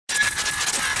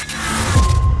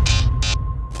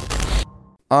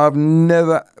I've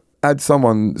never had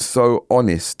someone so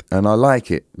honest, and I like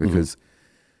it because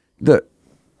look,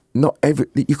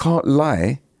 you can't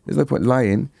lie. There's no point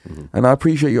lying, and I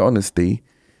appreciate your honesty.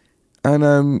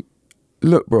 And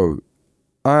look, bro,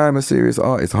 I am a serious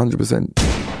artist, 100%.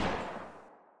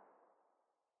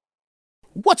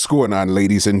 What's going on,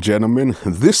 ladies and gentlemen?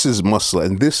 This is Muscle,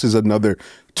 and this is another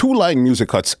Two Line Music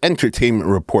Hut's Entertainment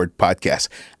Report podcast.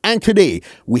 And today,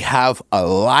 we have a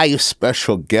live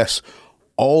special guest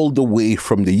all the way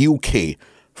from the UK.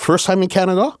 First time in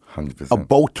Canada? 100%.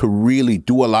 About to really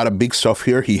do a lot of big stuff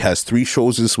here. He has 3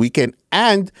 shows this weekend,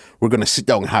 and we're going to sit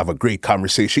down and have a great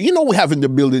conversation. You know, we have in the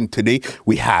building today,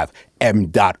 we have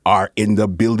M.R in the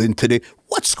building today.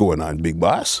 What's going on, big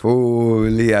boss?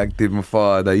 Fully active, my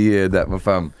father. Yeah, that, my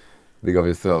fam. Big up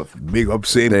yourself. Big up,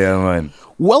 Sid. Yeah, man.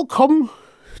 Welcome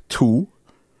to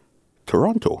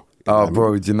Toronto. Oh,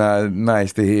 bro, you know,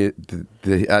 nice to hear,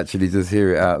 to actually just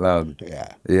hear it out loud.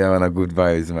 Yeah. Yeah, man, good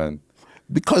vibes, man.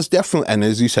 Because definitely, and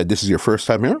as you said, this is your first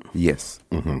time here? Yes.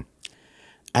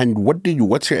 And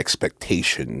what's your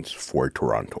expectations for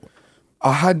Toronto?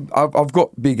 I've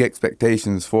got big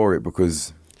expectations for it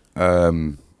because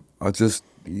I just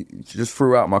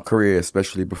throughout my career,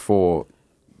 especially before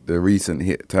the recent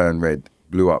hit Turn Red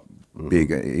blew up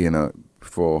big, you know,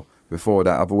 before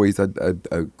that, I've always had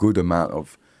a good amount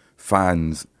of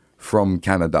fans from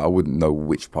Canada. I wouldn't know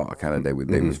which part of Canada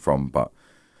they was from, but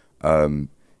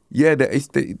yeah,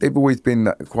 they've always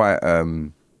been quite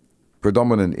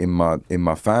predominant in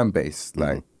my fan base,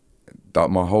 like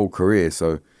my whole career.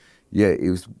 So yeah, it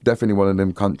was definitely one of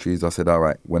them countries. I said, all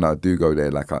right, when I do go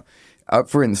there, like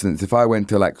for instance, if I went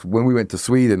to when we went to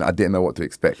Sweden, I didn't know what to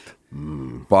expect,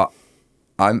 but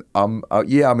I'm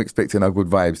expecting a good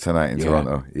vibes tonight in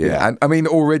Toronto. Yeah, and I mean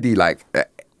already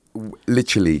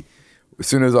literally, as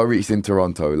soon as I reached in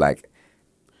Toronto, like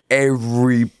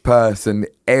every person,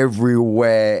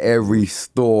 everywhere, every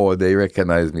store, they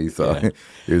recognize me. So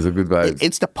it was a good vibe.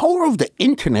 It's the power of the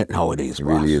internet nowadays, It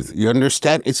boss. really is. You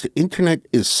understand? The internet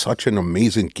is such an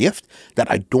amazing gift that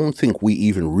I don't think we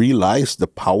even realize the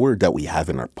power that we have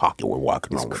in our pocket. We're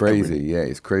walking around It's with crazy. Yeah,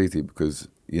 it's crazy because,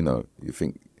 you know, you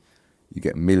think you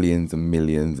get millions and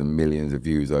millions and millions of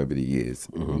views over the years.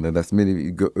 You know, that's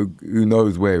who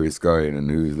knows where it's going and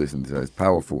who's listening to it. It's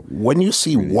powerful. When you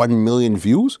see 1 million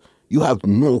views, you have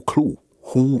no clue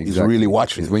who is really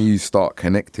watching. It's when you start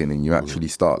connecting and you actually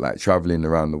start like traveling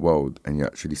around the world and you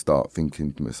actually start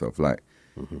thinking to myself like,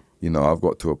 you know, I've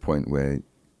got to a point where,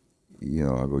 you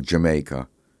know, I go Jamaica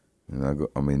and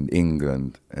I'm in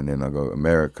England and then I go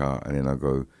America and then I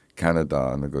go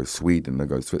Canada and I go Sweden and I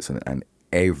go Switzerland and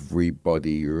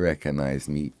everybody recognized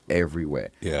me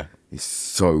everywhere. Yeah. It's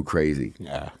so crazy.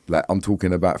 Yeah. Like I'm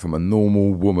talking about from a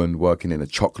normal woman working in a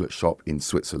chocolate shop in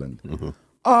Switzerland.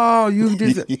 Oh, you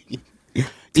did it.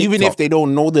 Even if they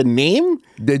don't know the name,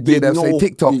 They'll say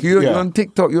TikTok. You're on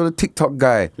TikTok. You're the TikTok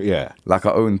guy. Yeah. Like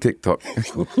I own TikTok.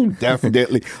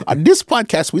 Definitely. On this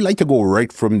podcast, we like to go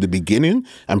right from the beginning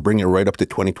and bring it right up to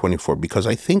 2024 because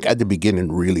I think at the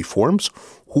beginning really forms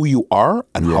who you are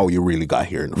and how you really got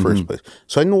here in the first place.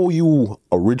 So I know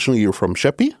you're from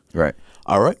Sheppey. Right.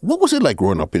 All right. What was it like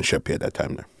growing up in Sheppey at that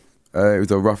time there? It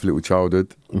was a rough little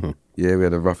childhood. Yeah, we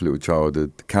had a rough little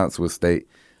childhood. The council estate.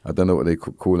 I don't know what they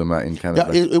call them out in Canada.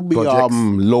 Yeah, it'll be Projects.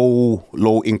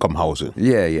 low income housing.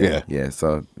 Yeah.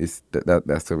 So it's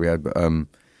that's what we had. But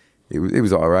it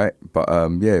was all right. But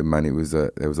yeah, man, there was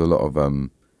a lot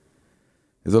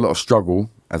of struggle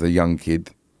as a young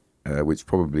kid, which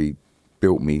probably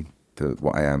built me to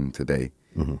what I am today.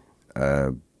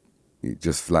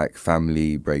 Just like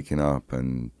family breaking up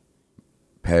and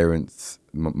parents.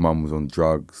 Mum was on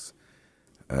drugs.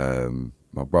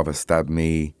 My brother stabbed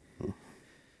me.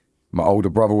 My older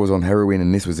brother was on heroin,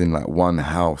 and this was in like one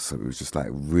house. So it was just like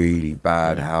really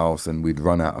bad house, and we'd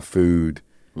run out of food.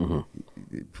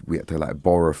 We had to like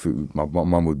borrow food. My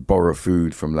mum would borrow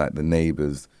food from like the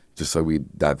neighbours just so we'd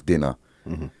have dinner.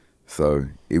 So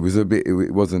it was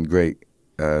it wasn't great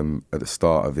at the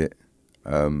start of it.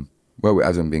 Well, it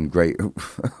hasn't been great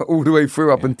all the way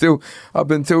through up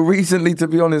until recently, to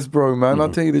be honest, bro, man. I'll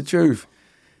tell you the truth.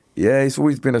 Yeah, it's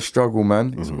always been a struggle,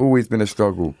 man. It's always been a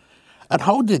struggle. And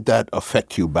how did that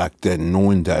affect you back then,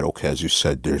 knowing that, okay, as you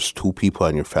said, there's 2 people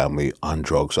in your family on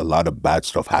drugs, a lot of bad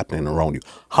stuff happening around you.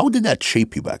 How did that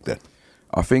shape you back then?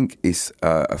 I think it's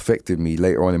affected me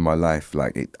later on in my life,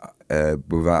 like it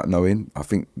without knowing. I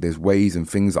think there's ways and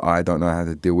things that I don't know how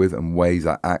to deal with and ways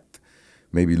I act,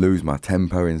 maybe lose my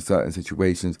temper in certain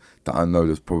situations that I know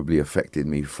that's probably affected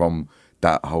me from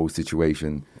that whole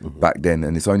situation back then.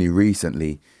 And it's only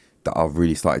recently that I've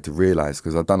really started to realise,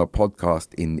 because I've done a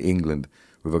podcast in England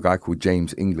with a guy called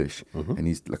James English, and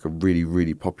he's like a really,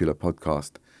 really popular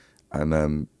podcast,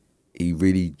 and he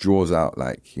really draws out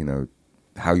like, you know,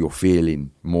 how you're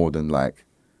feeling more than like,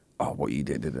 oh, what you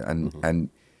did, and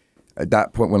at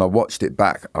that point when I watched it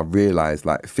back, I realised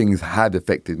like things had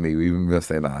affected me, even though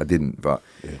saying that I didn't, but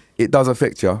it does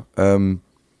affect you.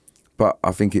 But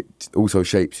I think it also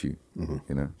shapes you,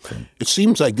 you know. So. It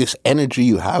seems like this energy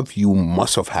you have, you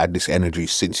must have had this energy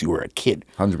since you were a kid.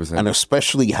 100%. And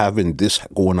especially having this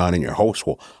going on in your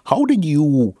household. How did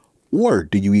you, or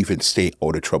did you even stay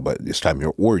out of trouble at this time,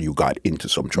 or you got into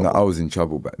some trouble? No, I was in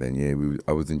trouble back then, yeah.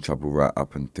 I was in trouble right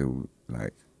up until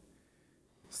like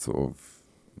sort of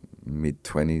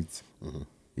mid-20s.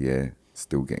 Yeah,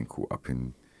 still getting caught up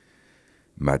in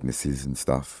madnesses and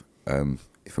stuff.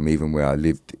 From even where I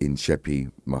lived in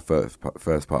Sheppey, my first part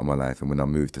of my life, and when I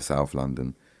moved to South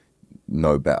London,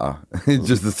 no better. It's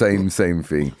just the same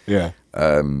thing. Yeah.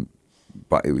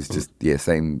 But it was just,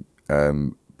 same,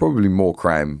 probably more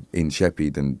crime in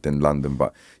Sheppey than London,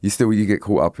 but you get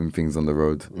caught up in things on the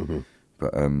road.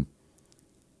 But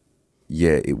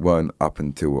it weren't up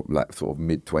until like sort of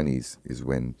mid-20s is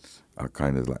when I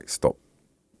kind of like stopped.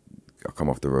 I come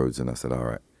off the roads and I said, all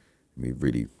right, let me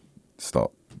really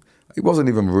start. It wasn't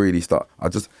even really start. I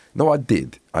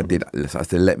did. I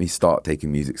said, let me start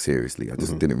taking music seriously. I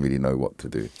just didn't really know what to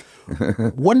do.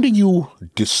 When did you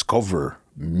discover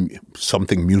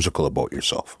something musical about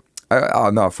yourself?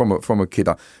 No, from a kid.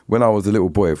 When I was a little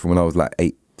boy, from when I was like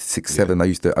 8, 6, 7, I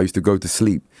used to go to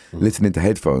sleep listening to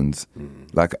headphones,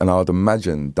 like, and I would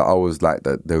imagine that I was like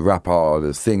the rapper or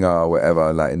the singer or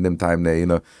whatever. Like in them time there, you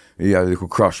know, you had a little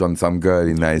crush on some girl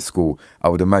in high school. I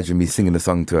would imagine me singing a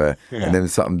song to her, and then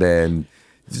something there. And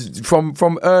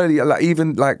from early, like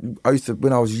even like I used to,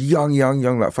 when I was young,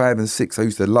 like 5 and 6, I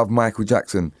used to love Michael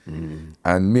Jackson,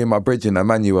 and me and my brethren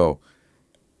Emmanuel,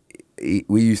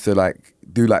 we used to like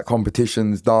do like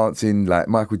competitions, dancing, like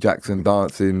Michael Jackson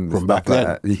dancing from back then.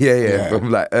 Like yeah,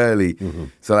 from like early.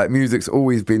 So like music's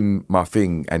always been my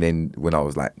thing. And then when I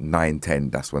was like 9, 10,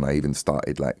 that's when I even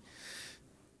started like,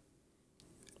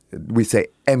 we say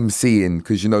MCing,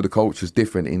 because you know the culture's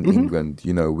different in England.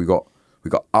 You know, we got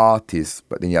artists,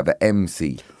 but then you have the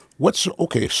MC.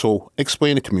 So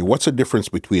explain it to me. What's the difference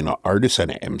between an artist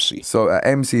and an MC? So an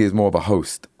MC is more of a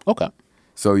host. Okay.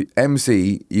 So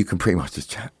MC, you can pretty much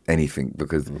just chat anything,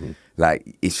 because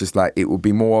like it's just like it would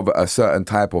be more of a certain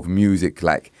type of music,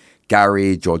 like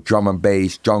garage or drum and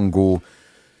bass, jungle.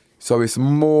 So it's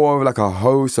more of like a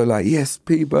host, so like, yes,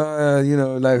 people, you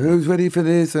know, like who's ready for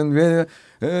this, and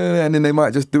then they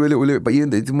might just do a little lyric, but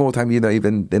it's more time they're not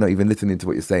even listening to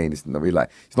what you're saying. It's not really like,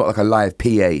 it's not like a live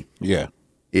PA. Yeah,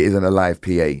 it isn't a live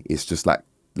PA. It's just like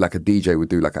a DJ would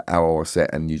do like an hour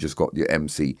set, and you just got your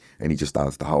MC and he just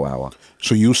does the whole hour.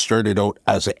 So you started out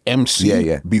as an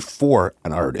MC before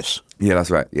an artist. Yeah,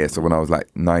 that's right. Yeah, so when I was like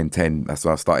 9, 10, that's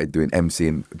when I started doing MC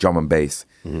and drum and bass,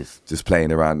 just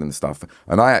playing around and stuff.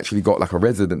 And I actually got like a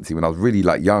residency when I was really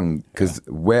like young, because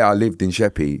where I lived in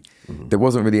Sheppey, there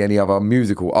wasn't really any other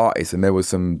musical artists, and there was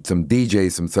some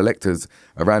DJs, some selectors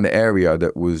around the area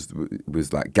that was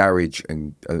like garage,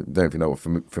 and I don't know if you know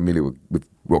what familiar with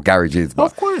what garage is, but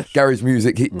of course, garage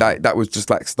music that was just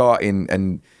like starting,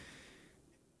 and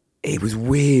it was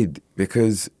weird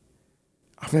because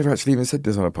I've never actually even said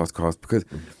this on a podcast, because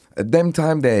at them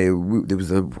time there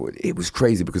it was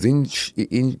crazy, because in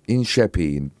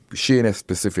Sheppey, in Sheerness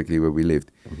specifically where we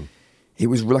lived, it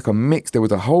was like a mix. There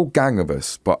was a whole gang of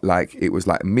us, but like it was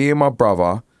like me and my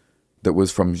brother that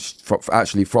was from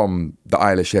the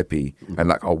Isle of Sheppey, and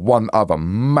like a one other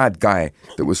mad guy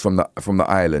that was from the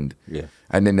island. Yeah.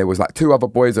 And then there was like 2 other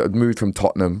boys that had moved from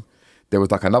Tottenham. There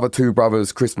was like another 2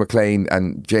 brothers, Chris McLean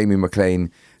and Jamie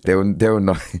McLean. They were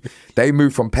not, they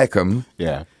moved from Peckham.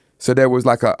 Yeah. So there was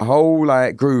like a whole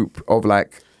like group of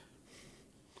like,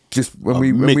 just when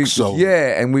we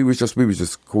was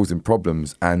just causing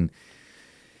problems. And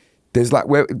there's like,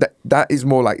 where that is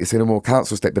more like, it's in a more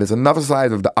council state, but there's another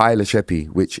side of the Isle of Sheppey,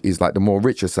 which is like the more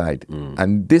richer side.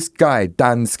 And this guy,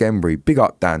 Dan Skembry, big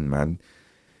up Dan, man.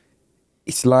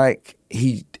 It's like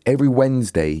every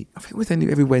Wednesday, I think it was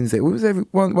every Wednesday, it was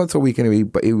once a week anyway,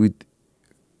 but he would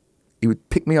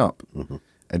pick me up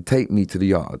and take me to the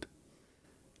yard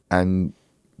and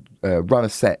run a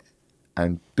set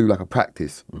and do like a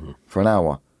practice for an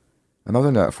hour. And I was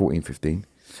only like 14, 15.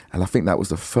 And I think that was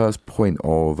the first point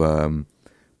of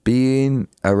being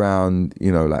around,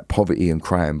 you know, like poverty and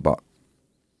crime, but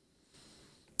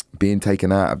being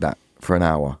taken out of that for an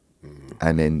hour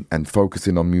and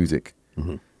focusing on music.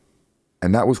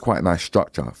 And that was quite a nice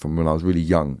structure from when I was really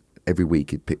young. Every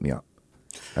week he'd pick me up.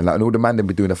 And all the man then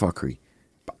be doing a fuckery.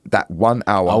 that 1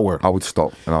 hour, Hour. I would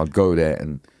stop and I'd go there.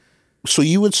 And So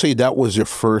you would say that was your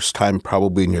first time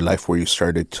probably in your life where you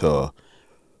started to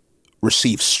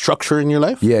receive structure in your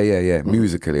life? yeah.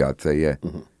 Musically, I'd say,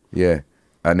 yeah.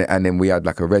 And then we had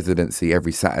like a residency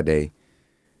every Saturday,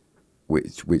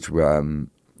 which were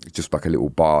just like a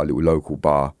little local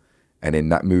bar. And then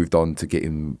that moved on to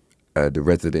getting the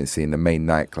residency in the main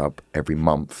nightclub every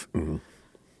month.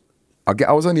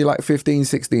 I was only like 15,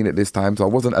 16 at this time, so I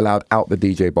wasn't allowed out the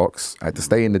DJ box. I had to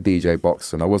stay in the DJ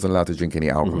box, and I wasn't allowed to drink any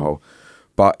alcohol.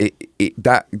 But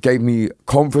that gave me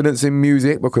confidence in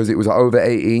music because it was over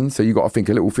 18, so you got to think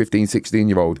a little 15,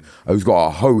 16-year-old who's got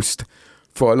a host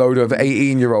for a load of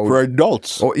 18-year-olds. For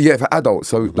adults. For adults.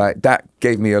 So like that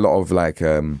gave me a lot of like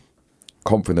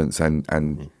confidence,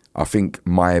 and I think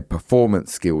my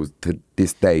performance skills to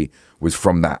this day was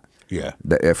from that. Yeah.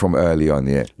 From early on,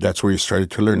 yeah. That's where you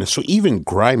started to learn it. So even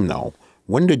grime now,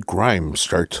 when did you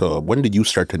start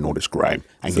to notice grime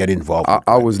and get involved with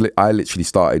grime? I literally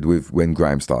started with when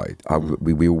grime started.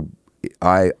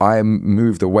 I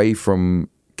moved away from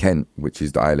Kent, which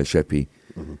is the Isle of Sheppey,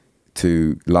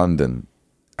 to London,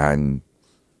 and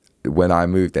when I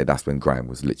moved there, that's when grime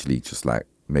was literally just like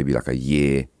maybe like a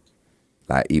year,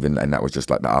 like even, and that was just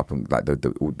like the up and like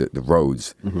the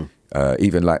roads.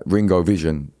 Even like Ringo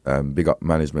Vision, big up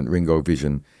management, Ringo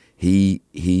Vision, he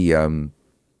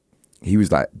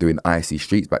was like doing Icy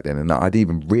Streets back then, and I didn't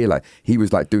even realize he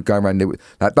was like going around there.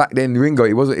 Like back then, Ringo,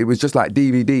 it was just like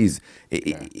DVDs.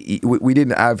 We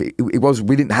didn't have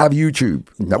YouTube.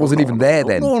 That wasn't even there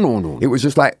then. No. It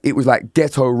was like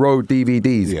Ghetto Road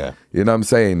DVDs. Yeah, you know what I'm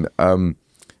saying.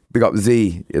 Big up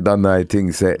Z, you done that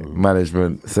thing set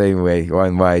management same way.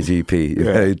 One YGP, you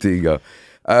know, there you go.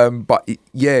 But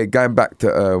yeah, going back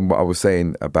to what I was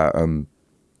saying about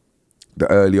the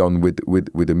early on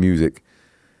with the music,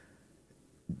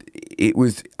 it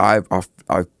was I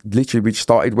literally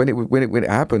started when it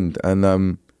happened, and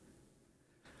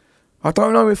I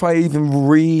don't know if I even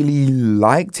really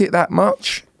liked it that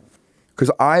much,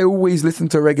 because I always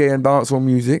listened to reggae and dancehall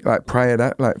music like prior to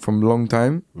that, like from a long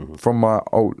time, from my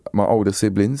older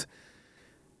siblings.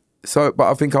 So, but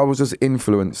I think I was just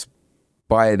influenced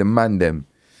by the man them.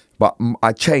 But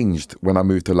I changed when I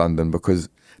moved to London because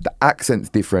the accent's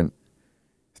different.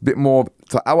 It's a bit more,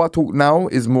 so how I talk now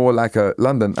is more like a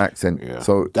London accent. Yeah.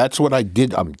 So that's what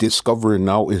I'm discovering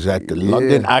now is that the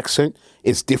London accent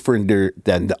is different there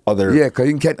than the other. Yeah, because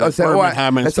you can I say, all right,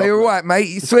 all right, mate,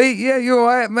 you sweet, yeah, you all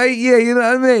right, mate, yeah, you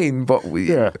know what I mean? But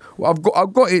well,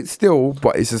 I've got it still,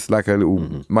 but it's just like a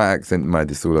little, my accent might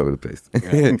just all over the place.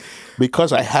 Yeah.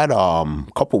 Because I had a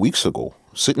couple weeks ago,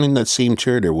 sitting in that same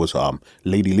chair, there was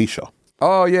Lady Leisha.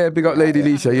 Oh yeah, big up Lady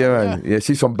Leisha, man. Yeah,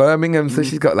 she's from Birmingham, so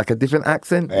she's got like a different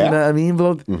accent. You know what I mean,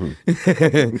 blood?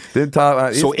 Didn't talk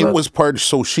like So this, it blood. was part.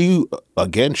 So she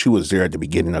was there at the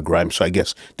beginning of grime. So I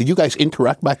guess did you guys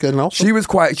interact back then also? She was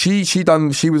quite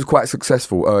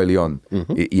successful early on.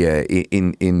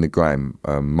 In the grime.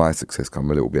 My success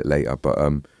come a little bit later, but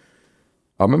I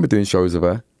remember doing shows with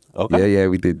her. Okay. Yeah,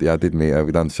 we did. Yeah, I did meet her.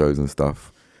 We done shows and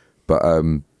stuff, but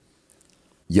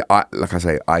like I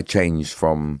say, I changed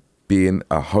from being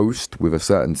a host with a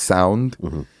certain sound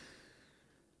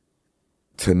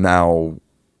to now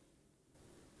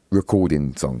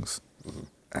recording songs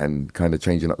and kind of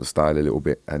changing up the style a little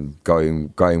bit and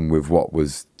going with what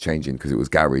was changing, because it was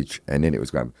garage and then it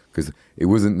was grime, because it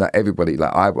wasn't that everybody,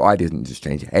 like I didn't just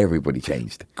change, everybody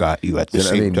changed. Got you at the same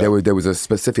what I time. mean? There was a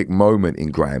specific moment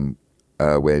in grime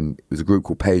when it was a group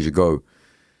called Pay As You Go,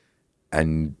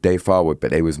 and they forward,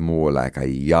 but they was more like a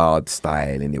yard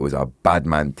style, and it was a bad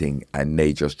man thing, and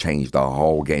they just changed the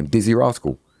whole game. Dizzy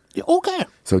Rascal. Yeah, okay.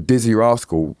 So Dizzy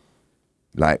Rascal,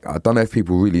 like, I don't know if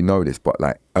people really know this, but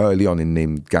like early on in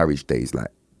them garage days, like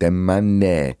them man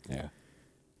there. Yeah.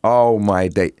 Oh my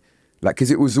day. Like,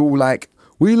 cause it was all like,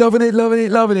 we loving it.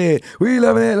 We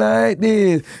loving it like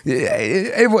this.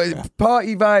 Everybody,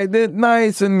 party vibe, they're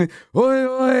nice, and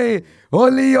oi,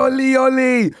 oli,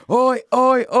 oi,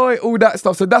 all that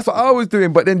stuff. So that's what I was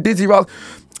doing. But then Dizzy Ross,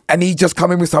 and he just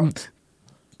come in with some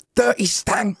dirty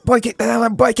stank, break it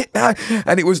down.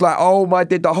 And it was like, oh my,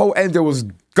 the whole end, there was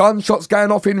gunshots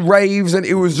going off in raves, and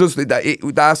it was just,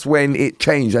 that's when it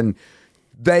changed. And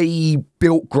they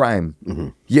built grime.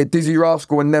 Yeah, Dizzy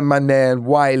Rascal and them man there, and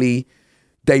Wiley,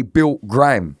 they built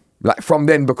grime, like from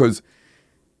then, because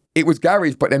it was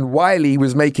garage, but then Wiley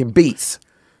was making beats,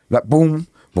 like boom,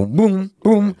 boom, boom,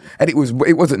 boom, and it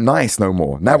wasn't nice no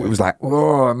more. Now it was like,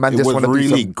 oh man, It just was want to really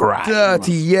do some grime.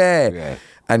 dirty, yeah.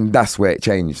 And that's where it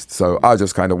changed. So I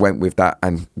just kind of went with that.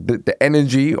 And the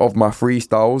energy of my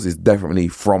freestyles is definitely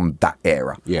from that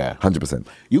era. Yeah. 100%.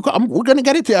 We're going to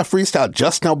get into that freestyle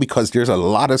just now because there's a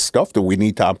lot of stuff that we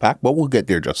need to unpack, but we'll get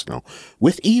there just now.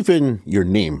 With even your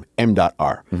name,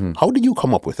 M.R, how did you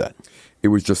come up with that? It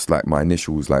was just like my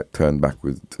initials like turned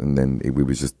backwards, and then we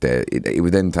was just there. It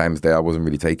was then times there I wasn't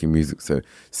really taking music so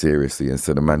seriously, and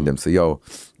so the man them say, yo,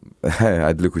 I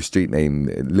had a little street name,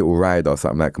 Little Rider or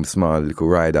something like, I'm smart, Little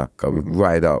Rider, cause we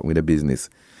ride out with a business.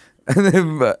 And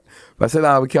then, but I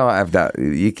said, we can't have that.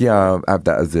 You can't have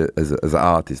that as an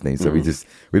artist name. So we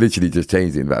literally just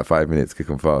changed it in about 5 minutes, quick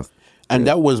and fast. And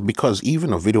that was because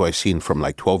even a video I seen from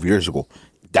like 12 years ago,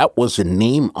 that was the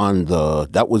name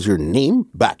that was your name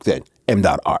back then,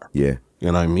 M.R. Yeah. You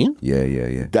know what I mean?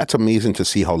 Yeah. That's amazing to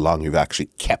see how long you've actually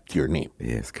kept your name.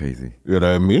 Yeah, it's crazy. You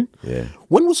know what I mean? Yeah.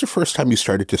 When was the first time you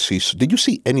started to see, did you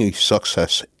see any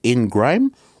success in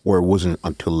grime, or it wasn't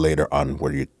until later on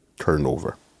where you turned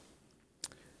over?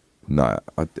 No,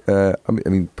 I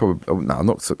mean, probably, no,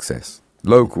 not success.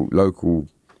 Local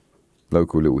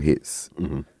little hits,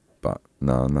 but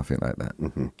no, nothing like that.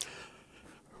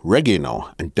 Reggae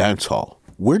now and dancehall.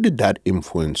 Where did that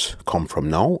influence come from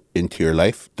now into your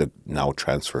life that now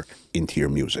transfer into your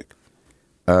music?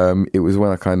 It was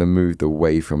when I kind of moved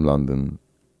away from London,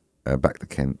 back to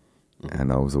Kent,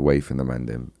 and I was away from the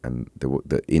Mandem, and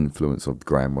the influence of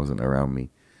grime wasn't around me.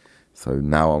 So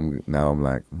now I'm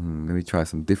like, let me try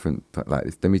some different like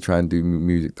this. Let me try and do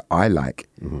music that I like.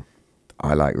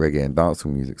 I like reggae and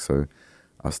dancehall music. So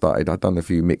I'd done a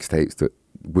few mixtapes that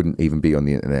wouldn't even be on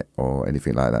the internet or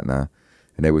anything like that now.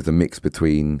 And there was a mix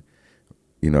between,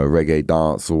 reggae,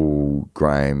 dancehall,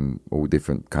 grime, all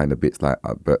different kind of bits like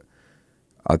that. But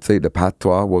I'd say the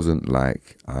patois wasn't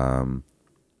like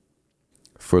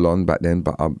full on back then,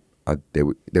 but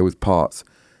there was parts.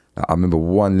 Like, I remember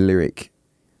one lyric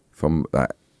from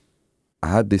like, I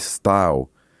had this style,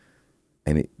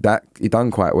 and it done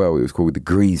quite well. It was called the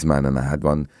Grease Man, and I had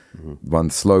one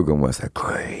slogan was like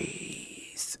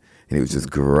Grease, and it was just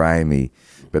grimy.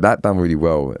 But that done really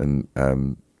well, and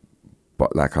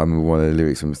but like I remember one of the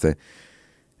lyrics from say,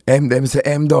 them say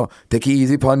dot, take it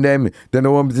easy upon them. Then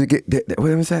the one to get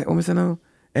what am I say? What am I say now?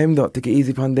 Dot, take it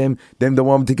easy upon them. Them the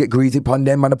one to get greasy upon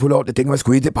them, and I pull out the thing and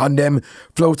squeeze it upon them.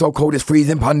 Flow so cold it's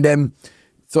freezing upon them.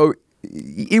 So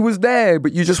it was there,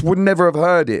 but you just would never have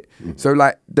heard it. So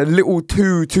like the little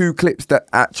two clips that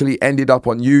actually ended up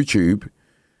on YouTube,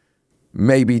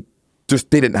 maybe just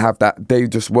didn't have that. They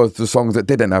just was the songs that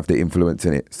didn't have the influence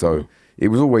in it. So it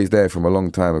was always there from a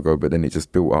long time ago, but then it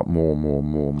just built up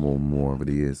more over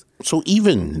the years. So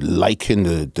even liking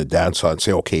the dance and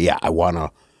say, okay, yeah, I want to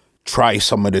try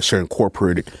some of this or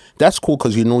incorporate it. That's cool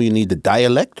because you need the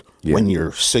dialect when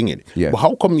you're singing. Yeah. But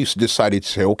how come you decided to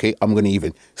say, okay, I'm going to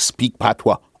even speak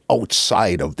patois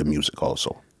outside of the music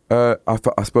also? I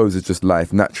suppose it's just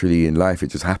life. Naturally in life,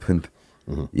 it just happened.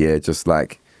 Yeah, just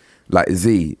like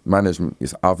Z management.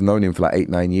 I've known him for like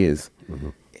 8-9 years.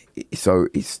 So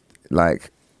it's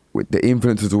like the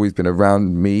influence has always been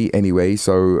around me anyway.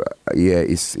 So yeah,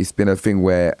 it's been a thing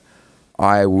where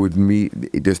I would meet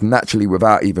just naturally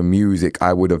without even music.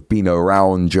 I would have been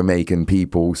around Jamaican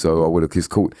people, so I would have just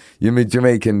called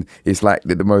Jamaican. It's like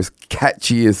the most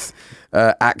catchiest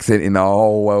accent in the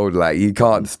whole world. Like you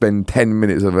can't spend 10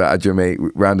 minutes of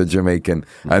around a Jamaican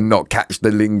and not catch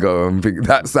the lingo and think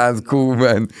that sounds cool,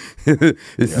 man.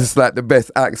 It's just like the best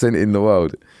accent in the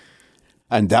world.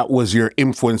 And that was your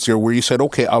influence there, where you said,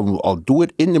 okay, I'll do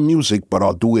it in the music, but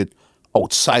I'll do it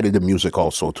outside of the music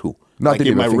also too. No, like I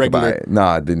didn't even think about it. No,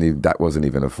 I didn't even, that wasn't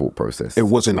even a thought process. It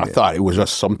wasn't a thought. It was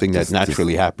just something that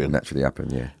naturally happened. Naturally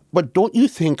happened, yeah. But don't you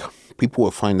think people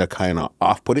will find that kind of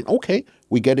off-putting? Okay,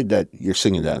 we get it that you're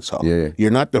singing dancehall. Yeah.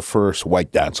 You're not the first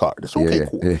white dance artist. Okay,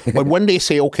 cool. Yeah. But when they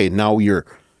say, okay, now you're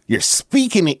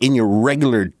speaking it in your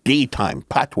regular daytime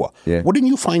patois, wouldn't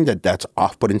you find that that's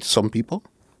off-putting to some people?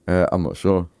 I'm not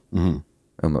sure. I'm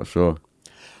not sure.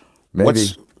 Maybe.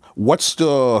 What's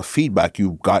the feedback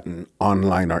you've gotten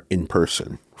online or in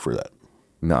person for that?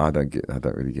 No, I don't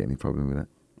really get any problem with that.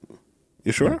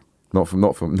 You sure? Not from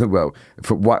well,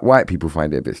 for white people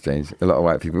find it a bit strange. A lot of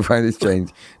white people find it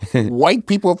strange. White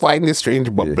people find it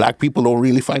strange, but black people don't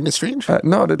really find it strange?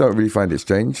 No, they don't really find it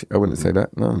strange. I wouldn't say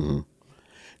that, no.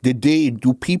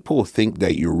 Do people think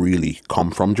that you really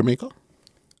come from Jamaica?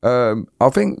 I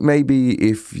think maybe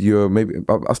if you're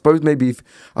I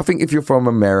think if you're from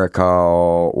America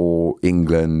or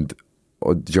England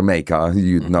or Jamaica,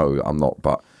 you'd know I'm not,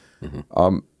 but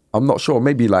I'm not sure.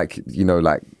 Maybe like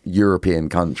European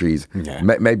countries,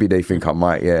 maybe they think I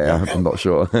might. Yeah, I'm not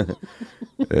sure.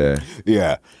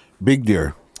 Yeah. Big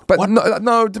Deer, But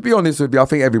no, to be honest with you, I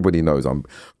think everybody knows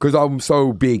because I'm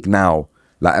so big now,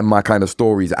 like, and my kind of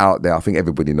stories out there. I think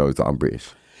everybody knows that I'm British.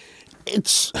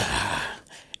 It's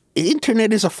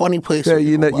internet is a funny place. Yeah,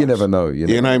 you never know. You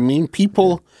know what I mean?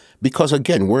 People, because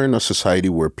again, we're in a society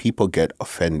where people get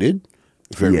offended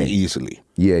very easily.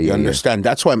 You understand?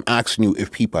 That's why I'm asking you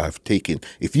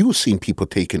if you've seen people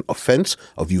taking offense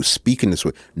of you speaking this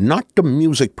way, not the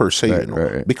music per se,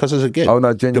 right. Because as again,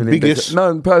 no, genuinely, the biggest.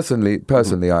 No,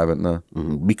 personally, I haven't. No,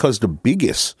 because the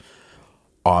biggest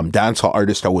dancehall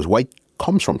artist that was white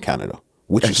comes from Canada,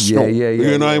 which is Snow.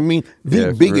 You know what I mean?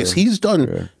 The biggest. He's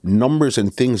done numbers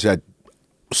and things that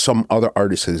some other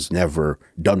artist has never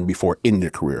done before in their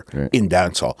career in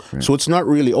dancehall. So it's not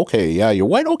really, okay, you're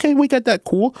white, okay, we get that,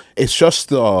 cool. It's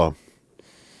just I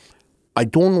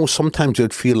don't know, sometimes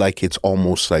it'd feel like it's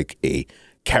almost like a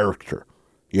character.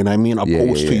 You know what I mean?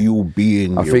 Opposed to you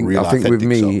being your real authentic with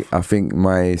me, self. I think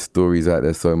my story's out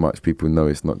there so much, people know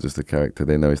it's not just a character.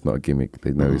 They know it's not a gimmick.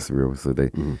 They know it's real. So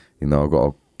they, I've got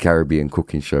a Caribbean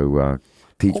cooking show where I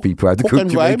teach people how to cook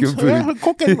Jamaican food. Yeah,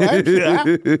 cooking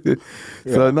vibes,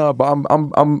 So no, but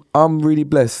I'm really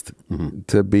blessed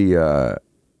to be to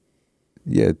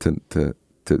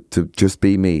just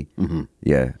be me.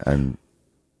 Yeah, and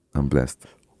I'm blessed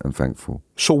and thankful.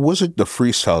 So was it the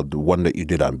freestyle, the one that you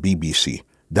did on BBC?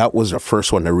 That was the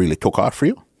first one that really took off for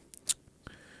you?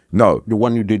 No. The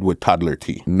one you did with Toddler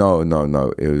T? No.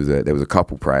 It was there was a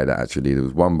couple prior to that, actually. There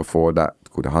was one before that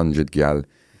called 100 Gal.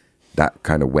 That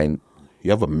kind of went.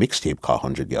 You have a mixtape called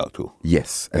 100 Gal too?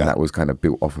 Yes, and that was kind of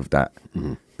built off of that.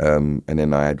 And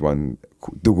then I had one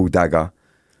called Dougal Dagger.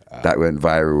 That went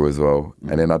viral as well.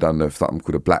 And then I done something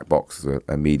called a Black Box,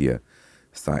 a media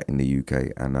site in the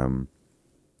UK. And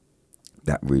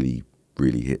that really,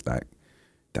 really hit, like,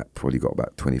 that probably got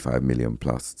about 25 million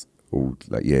plus. All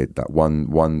that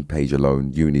one page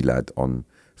alone, Unilad on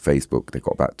Facebook, they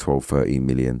got about 12, 13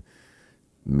 million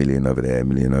over there,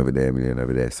 million over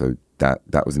there. So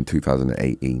that was in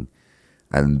 2018.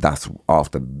 And that's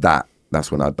after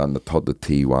that's when I'd done the Toddler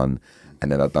T one,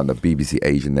 and then I'd done the BBC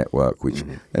Asian Network, which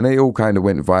and they all kind of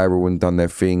went viral and done their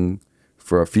thing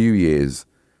for a few years.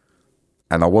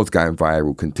 And I was going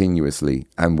viral continuously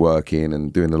and working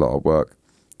and doing a lot of work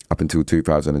up until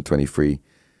 2023.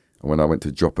 And when I went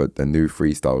to drop a new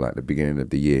freestyle at the beginning of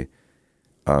the year,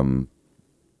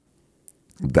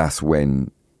 that's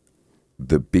when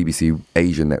the BBC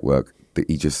Asian Network,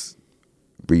 he just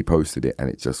reposted it and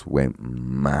it just went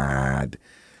mad.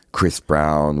 Chris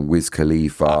Brown, Wiz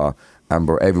Khalifa,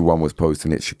 Amber, everyone was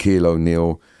posting it, Shaquille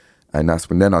O'Neal. And that's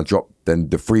when then I dropped the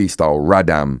freestyle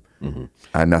Radam.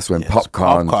 And that's when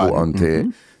Popcorn caught onto it,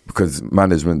 because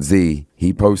Management Z,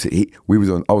 he posted,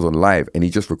 I was on live and he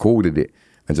just recorded it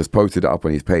and just posted it up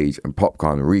on his page, and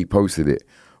Popcorn reposted it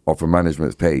off of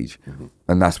Management's page.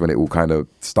 And that's when it all kind of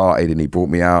started, and he brought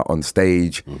me out on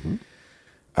stage.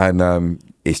 And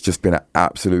it's just been an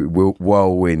absolute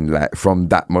whirlwind, like, from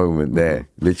that moment there,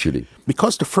 literally.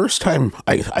 Because the first time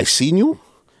I seen you,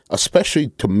 especially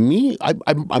to me,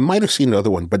 I might have seen the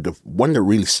other one, but the one that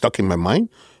really stuck in my mind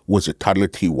was the Toddler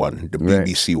T one, the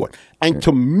BBC one. And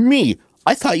to me,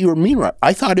 I thought you were mean, right?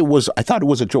 I thought it was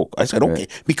a joke. I said, okay,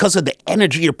 because of the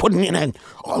energy you're putting in and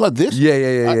all of this.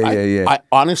 Yeah. I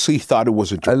honestly thought it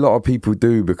was a joke. A lot of people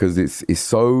do, because it's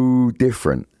so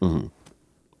different.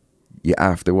 You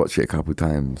have to watch it a couple of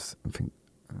times and think,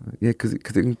 because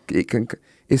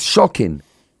it's shocking.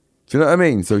 Do you know what I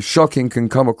mean? So shocking can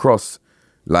come across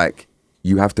like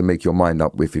you have to make your mind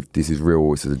up with if this is real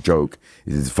or this is a joke.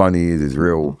 Is this funny? Is this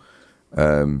real?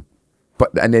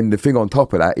 And then the thing on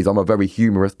top of that is I'm a very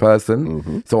humorous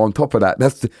person. So on top of that,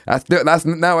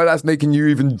 that's making you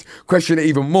even question it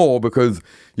even more, because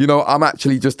I'm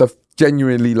actually just a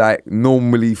genuinely, like,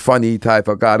 normally funny type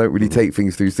of guy. I don't really take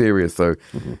things too serious. So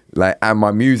and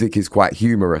my music is quite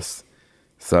humorous.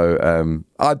 So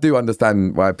I do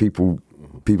understand why people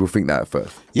think that at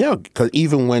first. Yeah, because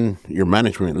even when your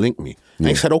management linked me,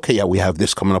 I said, okay, we have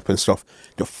this coming up and stuff.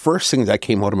 The first thing that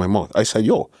came out of my mouth, I said,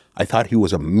 I thought he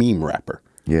was a meme rapper.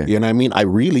 Yeah. You know what I mean? I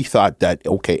really thought that,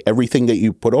 okay, everything that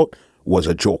you put out was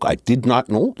a joke. I did not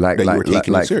know that you were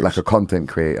taking it serious. Like a content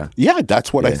creator. Yeah,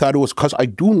 that's what I thought it was, because I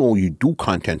do know you do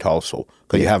content also,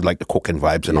 because you have like the cooking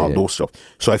vibes and all those stuff.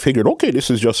 So I figured, okay, this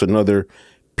is just another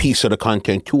piece of the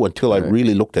content too, until I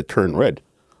really looked at Turn Red.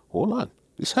 Hold on.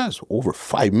 This has over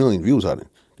 5 million views on it.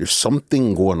 There's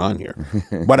something going on here.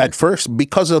 But at first,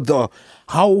 because of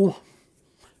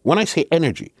when I say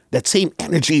energy, that same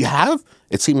energy you have,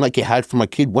 it seemed like you had from a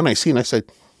kid. When I seen, I said,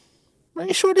 are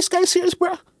you sure this guy's serious,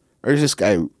 bro? Or is this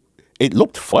guy, it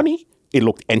looked funny. It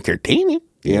looked entertaining.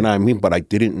 You know what I mean? But I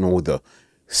didn't know the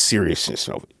seriousness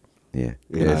of it. Yeah.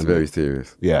 You Yeah, know it's what I very mean?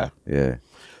 serious. Yeah. Yeah.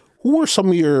 Who were some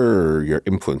of your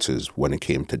influences when it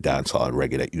came to dancehall and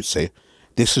reggae that you'd say,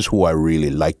 this is who I really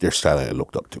liked their style and I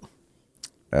looked up to?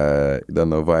 You don't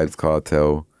know, Vibes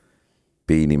Cartel,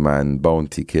 Beanie Man,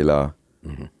 Bounty Killer,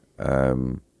 you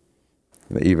know,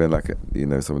 even like, you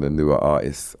know, some of the newer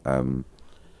artists,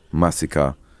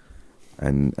 Massacre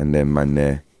and then man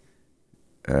there,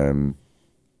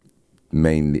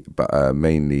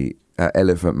 mainly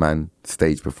Elephant Man,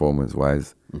 stage performance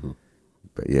wise.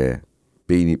 But yeah,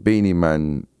 Beanie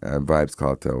Man, Vibes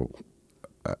Cartel,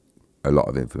 a lot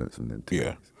of influence from them too.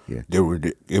 Yeah. Yeah. They were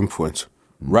the influence.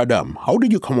 Radam. How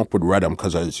did you come up with Radam?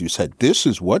 Because as you said, this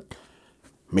is what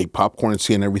made Popcorn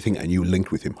see and everything, and you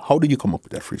linked with him. How did you come up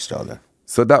with that freestyle there?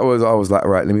 So I was like,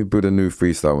 right, let me build a new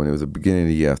freestyle. When it was the beginning of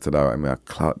the year, after that, I mean, I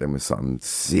clout them with something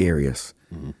serious.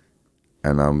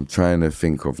 And I'm trying to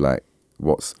think of like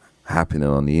what's happening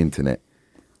on the internet.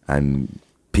 And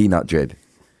Peanut Dread,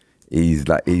 he's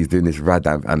doing this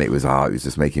Radam, and it was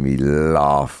just making me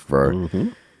laugh, bro.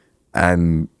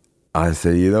 And I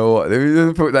said, you know what, let me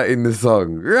just put that in the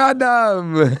song,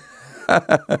 Radam.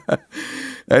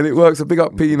 And it works. So big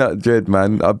up Peanut Dread,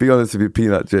 man. I'll be honest with you,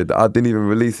 Peanut Dread, I didn't even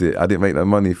release it. I didn't make no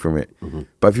money from it.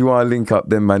 But if you want to link up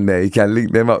them, man, there, you can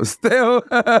link them up still.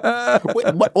 Wait,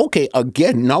 but okay,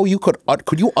 again, now you could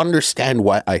you understand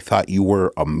why I thought you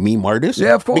were a meme artist?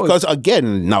 Yeah, of course. Because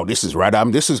again, now this is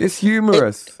Radam. It's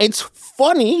humorous. It's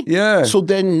funny. Yeah. So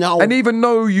then now, And even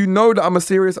though you know that I'm a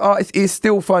serious artist, it's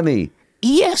still funny.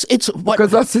 yes, it's but,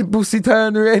 Because that's a pussy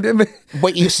turn red.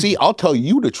 but you see, I'll tell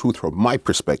you the truth from my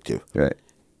perspective. Right.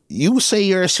 You say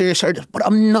you're a serious artist, but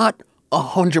I'm not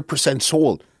 100%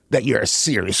 sold that you're a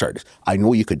serious artist. I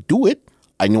know you could do it.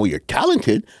 I know you're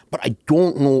talented, but I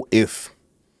don't know if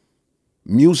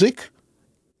music,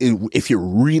 if you're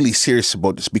really serious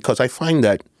about this, because I find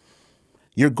that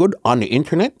you're good on the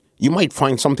internet. You might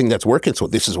find something that's working, so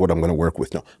this is what I'm going to work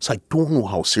with now. So I don't know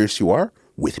how serious you are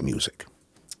with music.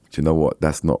 Do you know what?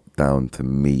 That's not down to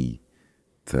me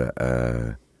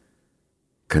to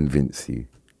convince you.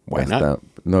 Why That's not?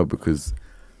 No, because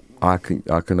I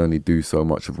can only do so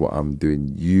much of what I'm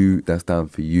doing. That's down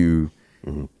for you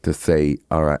to say,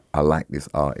 all right, I like this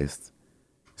artist,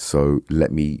 so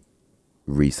let me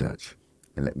research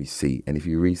and let me see. And if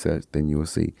you research, then you'll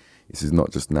see. This is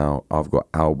not just now. I've got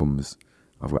albums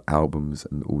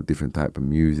and all different type of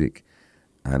music.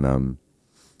 And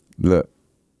look,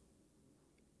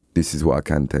 this is what I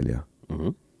can tell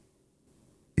you.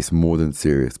 It's more than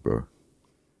serious, bro.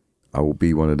 I will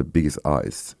be one of the biggest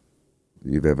artists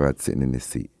you've ever had sitting in this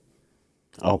seat.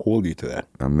 I'll hold you to that.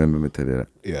 I remember me telling you that.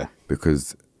 Yeah.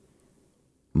 Because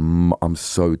I'm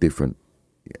so different.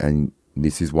 And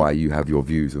this is why you have your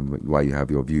views and why you have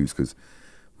your views. Because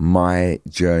my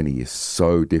journey is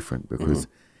so different because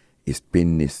it's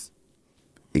been this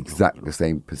exact the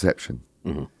same perception.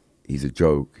 He's a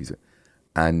joke.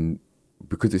 And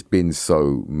because it's been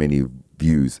so many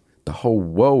views, the whole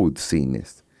world's seen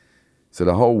this. So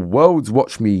the whole world's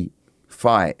watched me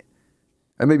fight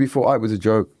and maybe thought I was a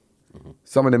joke.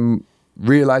 Some of them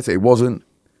realised that it wasn't.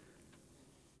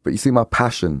 But you see my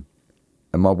passion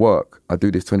and my work, I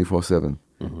do this 24/7,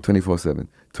 24/7,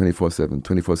 24/7,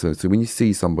 24/7. So when you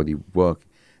see somebody work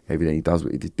every day, he does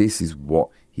what he did, this is what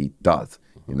he does.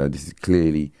 You know, this is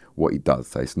clearly what he does.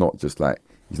 So it's not just like,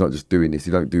 he's not just doing this.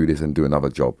 He don't do this and do another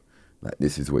job. Like,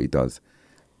 this is what he does.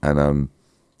 And,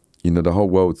 you know, the whole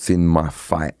world's seen my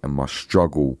fight and my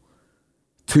struggle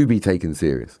to be taken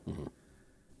serious.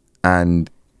 And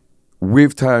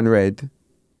with Turn Red,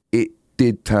 it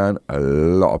did turn a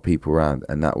lot of people around.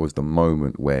 And that was the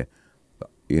moment where,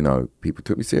 you know, people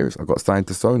took me serious. I got signed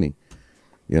to Sony,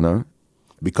 you know.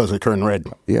 Because I turned red.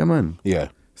 Yeah, man. Yeah.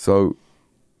 So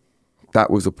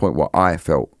that was the point where I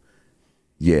felt,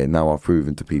 yeah, now I've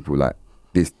proven to people like,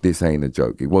 this ain't a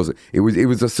joke. It was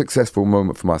a successful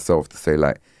moment for myself to say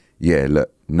like, yeah,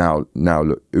 look, now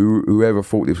look, whoever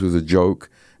thought this was a joke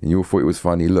and you all thought it was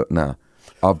funny, look now.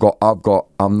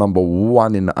 I'm number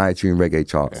 1 in the iTunes reggae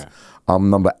charts. Yeah.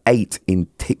 I'm number 8 in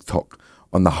TikTok,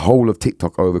 on the whole of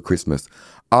TikTok over Christmas.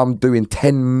 I'm doing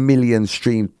 10 million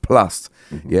streams plus.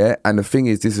 Yeah. And the thing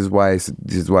is, this is why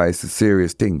it's a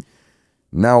serious thing.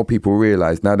 Now people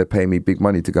realize, now they're paying me big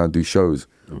money to go and do shows.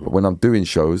 But when I'm doing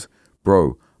shows,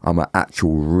 bro, I'm an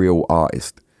actual real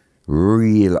artist,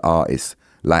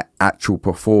 like actual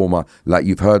performer. Like,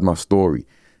 you've heard my story.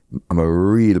 I'm a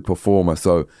real performer.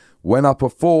 So when I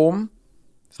perform,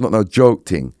 it's not no joke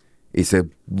thing. It's a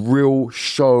real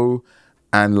show,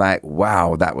 and like,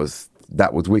 wow, that was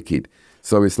wicked.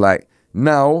 So it's like,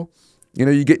 now, you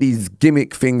know, you get these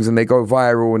gimmick things and they go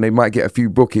viral and they might get a few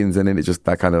bookings and then it just,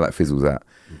 that kind of like fizzles out.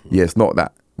 Yeah, it's not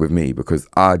that. with me because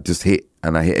I just hit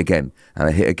and I hit again and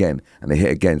I hit again and I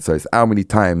hit again. So it's how many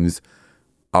times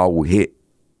I will hit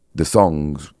the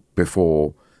songs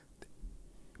before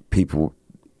people,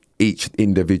 each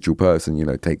individual person, you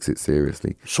know, takes it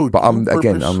seriously. So but I'm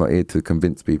I'm not here to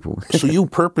convince people. So you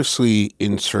purposely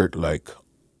insert like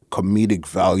comedic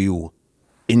value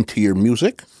into your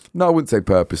music? No, I wouldn't say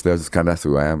purposely. I just kind of, that's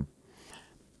who I am.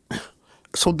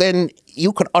 So then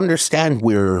you could understand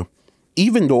where,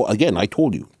 even though, again, I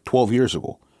told you 12 years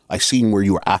ago, I seen where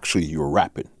you were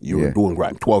rapping. You were doing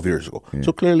rap 12 years ago. Yeah.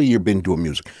 So clearly you've been doing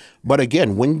music. But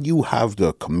again, when you have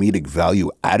the comedic value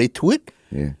added to it,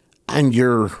 and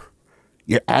your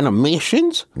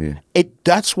animations,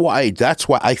 that's why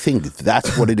I think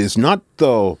that's what it is. Not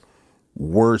the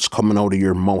words coming out of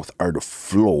your mouth or the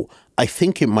flow. I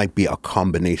think it might be a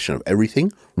combination of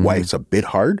everything. Why it's a bit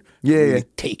hard. To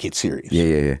take it serious. Yeah.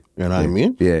 You know what I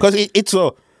mean? Yeah. Because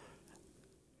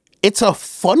it's a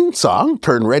fun song.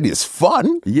 Turn Red is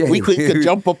fun. Yeah, we could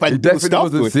jump up and do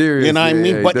stuff to it. Serious. You know what I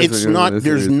mean? But it's not.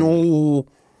 There's serious. no.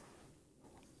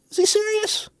 Is he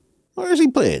serious? Or is he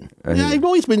playing? I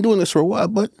know he's been doing this for a while,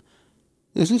 but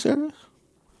is he serious?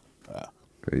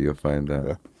 You'll find out.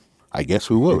 Yeah. I guess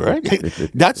we will, right?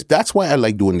 That's why I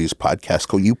like doing these podcasts,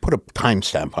 because you put a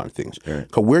timestamp on things.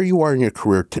 Because where you are in your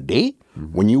career today,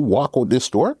 when you walk out this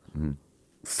door,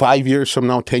 5 years from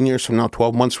now, 10 years from now,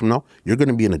 12 months from now, you're going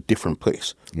to be in a different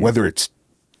place. Whether it's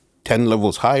 10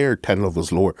 levels higher, 10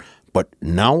 levels lower. But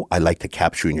now I like to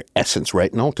capture in your essence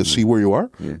right now to see where you are.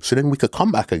 So then we could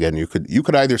come back again. You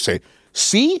could either say,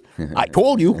 see, I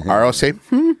told you, or I'll say,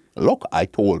 look, I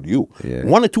told you.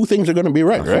 One or two things are going to be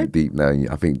right, right?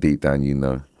 I think deep down you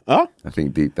know. Huh? I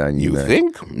think deep down you know. You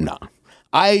think? No.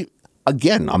 I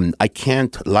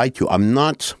can't lie to you.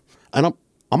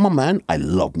 I'm a man. I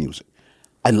love music.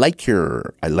 I like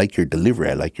your delivery.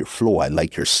 I like your flow. I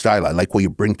like your style. I like what you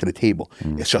bring to the table.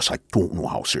 It's just I don't know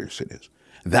how serious it is.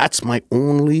 That's my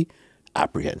only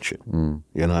apprehension.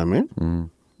 You know what I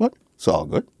mean? But it's all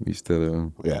good. You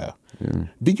still Yeah.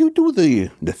 Did you do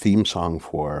the theme song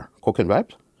for Cooking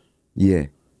Vibes? Yeah.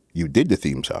 You did the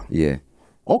theme song? Yeah.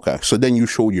 Okay. So then you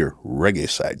showed your reggae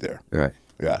side there. Right.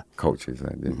 Yeah. Culture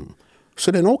side, yeah.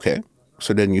 So then, okay.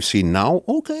 So then you see now,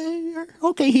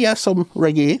 okay, he has some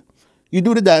reggae. You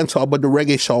do the dancehall, but the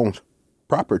reggae sounds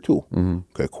proper too.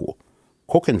 Okay, cool.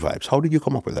 Cooking Vibes. How did you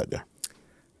come up with that there?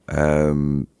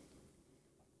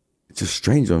 It's just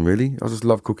strange one, really. I just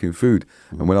love cooking food.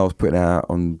 And when I was putting it out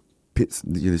on pits,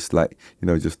 just like,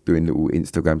 just doing little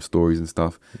Instagram stories and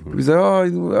stuff, people say,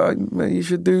 man, you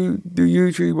should do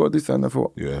YouTube or this and I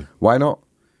thought, why not?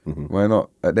 Why not?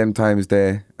 At them times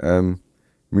there,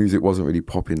 music wasn't really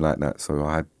popping like that, so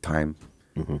I had time.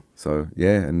 So,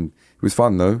 yeah, and it was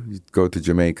fun, though. You'd go to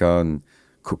Jamaica and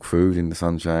cook food in the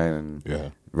sunshine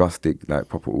and rustic, like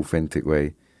proper authentic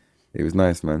way. It was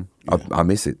nice, man. I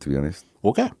miss it, to be honest.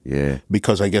 Okay. Yeah.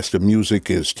 Because I guess the music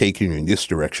is taking you in this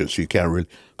direction, so you can't really...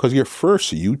 Because your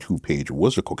first YouTube page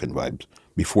was the Cooking Vibes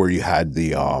before you had the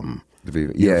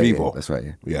Vivo. Vivo. Yeah, that's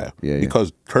right, yeah.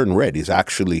 Because Turn Red is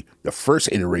actually... The first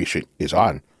iteration is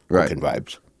on Cooking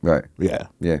Vibes. Right. Yeah.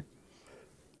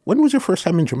 When was your first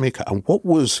time in Jamaica, and what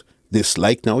was this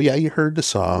like? Now, you heard the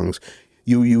songs...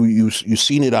 You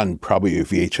seen it on probably a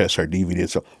VHS or DVD.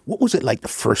 So what was it like the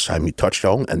first time you touched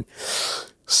down and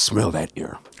smelled that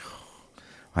air?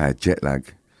 I had jet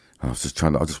lag. I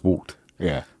just walked.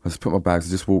 Yeah. I just put my bags,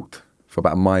 I just walked for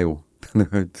about a mile.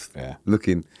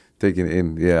 Looking, taking it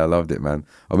in. Yeah, I loved it, man.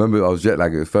 I remember I was jet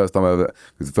lagged. It was the first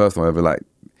time I ever like,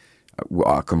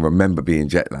 I can remember being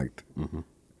jet lagged.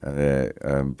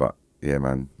 But yeah,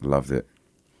 man, loved it.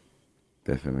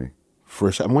 Definitely.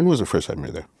 First time, when was the first time you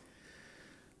were there?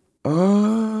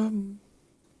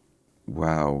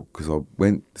 Wow, because I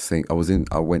went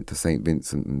to St.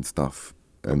 Vincent and stuff,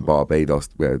 and Barbados,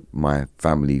 where my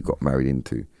family got married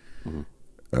into.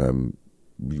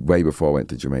 Way before I went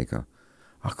to Jamaica.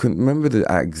 I couldn't remember the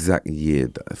exact year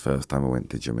that the first time I went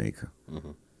to Jamaica.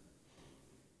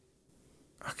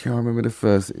 I can't remember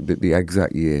the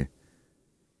exact year.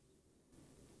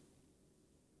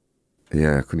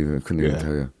 Yeah, I couldn't even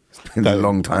tell you. It's been a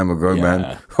long time ago,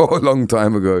 man. Oh, a long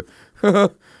time ago.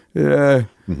 Yeah.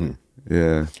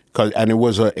 Yeah. And it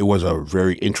was a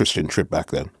very interesting trip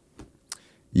back then.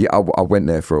 Yeah, I went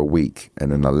there for a week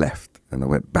and then I left and I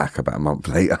went back about a month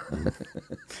later.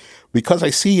 Because I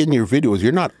see in your videos,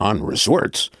 you're not on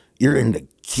resorts. You're in the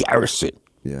garrison.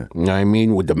 Yeah. You know what I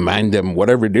mean? With the man, them,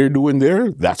 whatever they're doing there,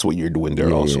 that's what you're doing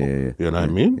there also. Yeah. You know what I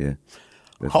mean? Yeah.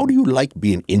 Definitely. How do you like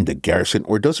being in the garrison?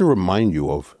 Or does it remind you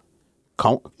of,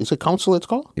 is it council it's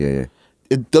called? Yeah.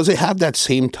 Does it have that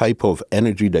same type of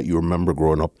energy that you remember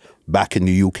growing up back in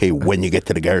the UK when you get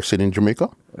to the Garrison in Jamaica?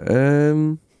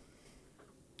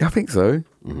 I think so.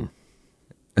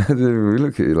 I didn't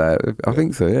look at it like, I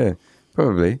think so, yeah.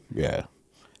 Probably. Yeah.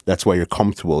 That's why you're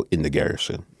comfortable in the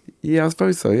Garrison. Yeah, I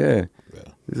suppose so, yeah.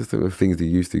 It's just sort of things you're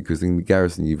used to, because in the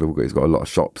Garrison it's got a lot of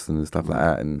shops and stuff like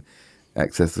that, and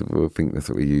accessible. I think that's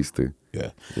what we're used to.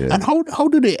 Yeah. And how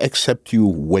do they accept you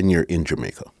when you're in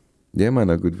Jamaica? Yeah, man,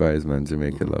 good vibes, man.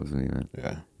 Jamaica loves me, man.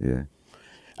 Yeah.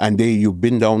 And you've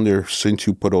been down there since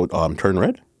you put out Turn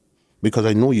Red? Because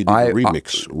I know you did a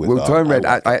remix with Turn Red.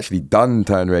 I actually done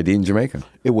Turn Red in Jamaica.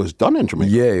 It was done in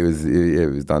Jamaica. Yeah,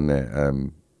 it was done there.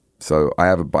 So I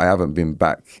haven't been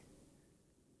back.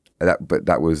 But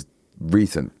that was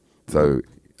recent. So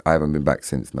I haven't been back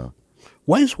since now.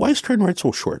 Why is Turn Red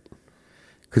so short?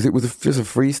 Because it was just a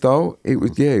freestyle.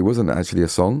 It wasn't actually a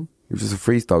song. It was just a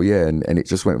freestyle, yeah, and it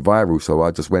just went viral. So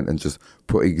I just went and just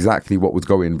put exactly what was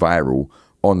going viral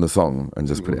on the song and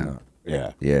just put it out.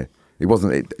 Yeah. It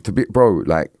wasn't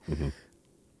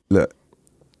look,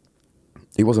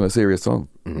 it wasn't a serious song.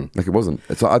 Like it wasn't.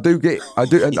 So I do get what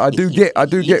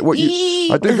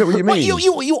you mean.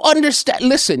 You understand?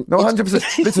 Listen, no,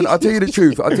 100%. Listen, I'll tell you the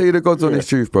truth. I'll tell you the God's honest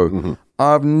truth, bro.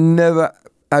 I've never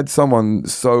had someone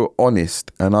so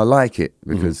honest, and I like it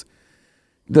because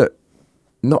look,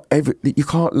 you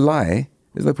can't lie.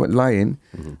 There's no point lying,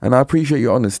 and I appreciate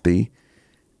your honesty.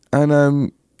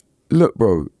 And look,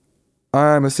 bro,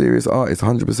 I am a serious artist,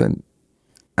 100%,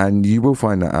 and you will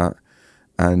find that out.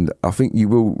 And I think you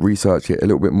will research it a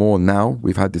little bit more now.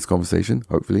 We've had this conversation,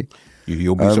 hopefully.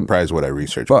 You'll be surprised what I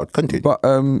research. But continue. But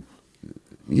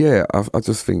yeah, I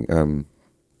just think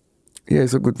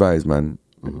it's a good vibes, man.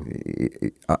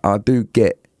 I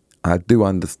do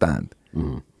understand.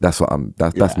 That's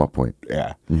my point.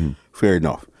 Yeah, fair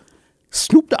enough.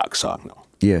 Snoop Dogg song, though.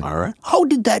 Yeah. All right. How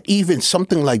did that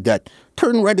something like that?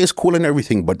 Turn Red is cool and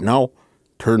everything, but now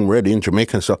Turn Red in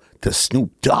Jamaica and stuff to Snoop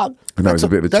Dogg. It's a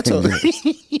bit of a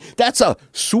change. That's a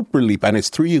super leap, and it's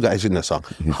three of you guys in the song.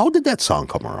 How did that song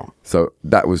come around? So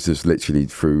that was just literally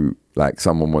through, like,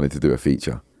 someone wanted to do a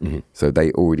feature. So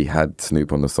they already had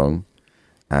Snoop on the song,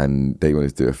 and they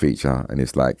wanted to do a feature, and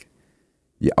it's like,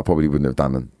 yeah, I probably wouldn't have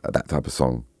done that type of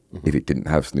song if it didn't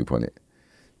have Snoop on it.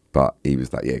 But he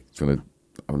was like, yeah, I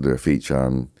want to do a feature,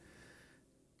 and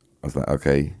I was like,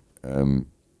 okay.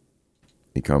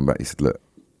 He came back, he said, look,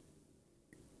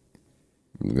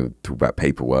 I'm going to talk about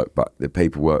paperwork, but the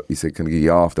paperwork, he said, can I give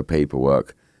you after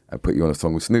paperwork and put you on a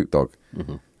song with Snoop Dogg?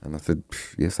 And I said,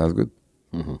 yeah, sounds good.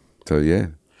 So, yeah.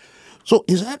 So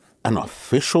is that an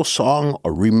official song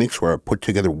or remix where I put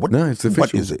together? No, it's official.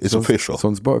 What is it? It's official. It's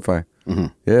on Spotify.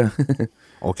 Yeah.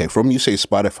 Okay, from you say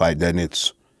Spotify, then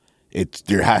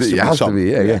there has to be something.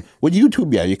 Yeah. With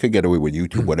YouTube, yeah, you could get away with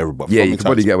YouTube, whatever. But yeah, you could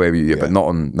probably get away with it, but not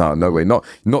on. No way.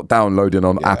 Not downloading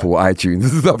on Apple, iTunes,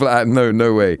 and stuff like that.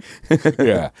 No way.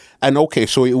 Yeah. And okay,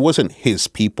 so it wasn't his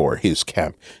people or his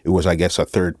camp. It was, I guess, a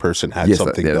third person had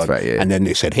something done. That's right, yeah. And then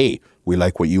they said, hey, we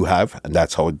like what you have, and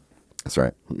that's how. That's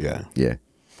right. Yeah. Yeah.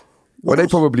 Well, they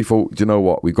probably thought, do you know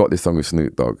what? We got this song with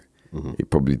Snoop Dogg. He'd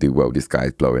probably do well. This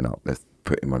guy's blowing up. Let's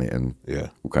put him on it, and it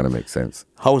will kind of make sense.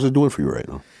 How is it doing for you right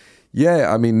now?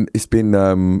 Yeah, I mean, it's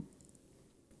been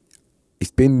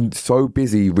so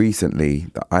busy recently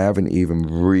that I haven't even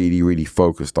really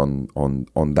focused on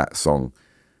that song.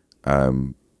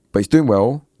 But it's doing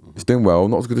well. It's doing well.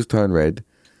 Not as good as Turn Red,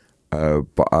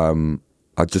 but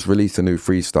I just released a new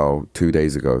freestyle 2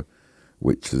 days ago,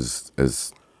 which is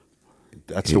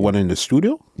That's the one in the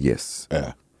studio? Yes.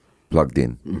 Yeah. Plugged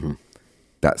in.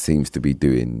 That seems to be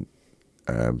doing.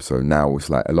 So now it's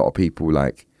like a lot of people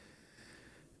like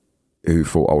who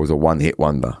thought I was a one-hit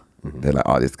wonder. They're like,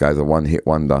 oh, this guy's a one-hit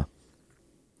wonder.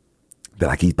 They're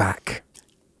like, he's back.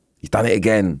 He's done it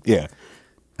again. Yeah.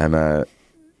 And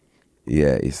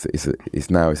yeah, it's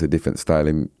now a different style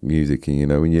in music, and you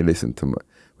know when you listen to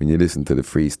the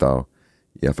freestyle,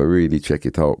 you have to really check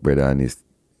it out, brother. And it's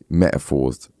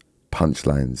metaphors,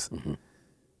 punchlines,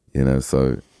 you know.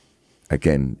 So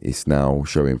again, it's now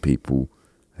showing people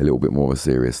a little bit more of a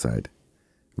serious side,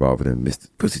 rather than Mr.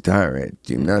 Pussy Tyrant,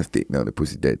 gymnastic, no, the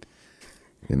pussy dead.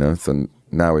 You know, so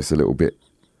now it's a little bit.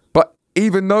 But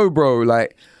even though, bro,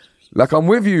 like I'm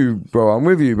with you, bro, I'm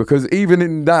with you, because even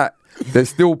in that, there's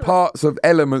still parts of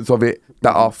elements of it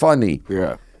that are funny.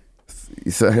 Yeah.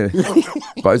 So,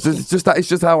 but it's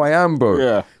just how I am, bro.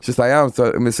 Yeah. It's just I am. So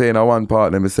let me say in our one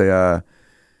part, let me say, if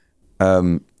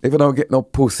I don't get no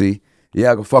pussy,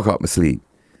 yeah, I go fuck up my sleep.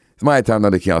 It's my time, now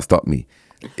they can't stop me.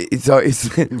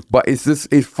 But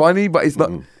it's funny, but it's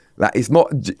not, like, it's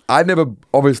not, I never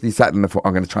obviously sat in and thought,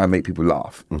 I'm going to try and make people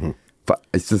laugh. But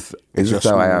it's just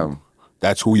how I am.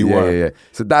 That's who you Yeah, are. yeah.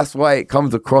 So that's why it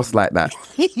comes across like that.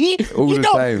 All the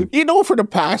time. You know, for the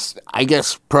past, I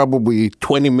guess, probably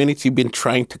 20 minutes, you've been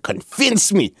trying to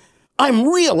convince me. I'm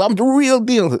real. I'm the real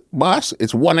deal. Boss,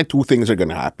 it's one of two things are going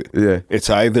to happen. Yeah. It's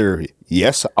either,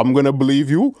 yes, I'm going to believe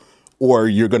you, or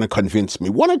you're going to convince me.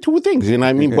 One of two things, you know what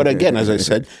I mean? But again, as I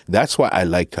said, that's why I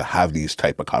like to have these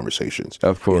type of conversations.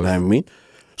 Of course. You know what I mean?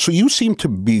 So you seem to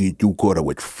do good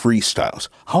with freestyles.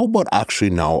 How about actually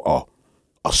now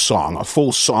a song, a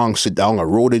full song, sit down, I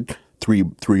wrote it, three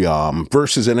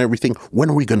verses and everything. When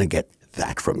are we going to get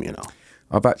that from you now?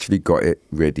 I've actually got it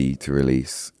ready to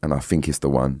release, and I think it's the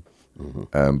one.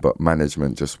 But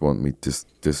management just want me just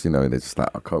you know, they're just like,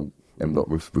 I can't.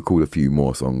 We've recorded a few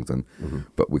more songs,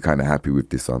 but we're kind of happy with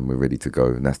this one. We're ready to go,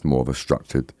 and that's more of a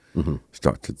structured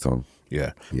song.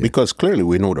 Yeah, because clearly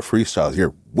we know the freestyles.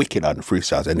 You're wicked on the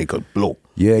freestyles, and they could blow.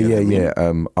 Yeah, You know yeah, what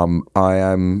I mean? yeah. I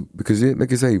am because,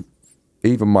 like I say,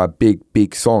 even my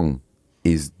big song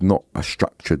is not a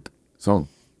structured song.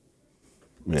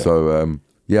 Yeah. So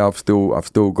yeah, I've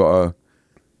still got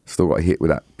a hit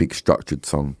with that big structured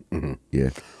song. Yeah.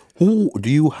 Who do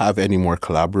you have any more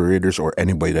collaborators or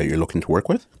anybody that you're looking to work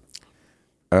with?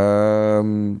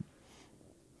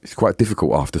 It's quite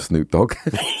difficult after Snoop Dogg.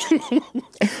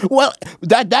 Well,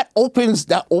 that opens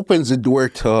the door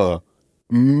to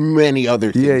many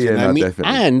other things. Yeah, you know what I no, mean?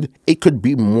 definitely. And it could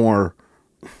be more.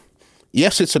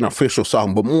 Yes, it's an official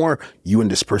song, but more you and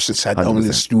this person sat down in the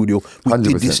 100%. studio. We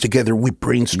did this 100%. together. We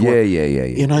brainstormed. Yeah.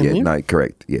 You know what I mean? No,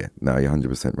 correct. Yeah, no, you're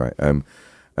 100%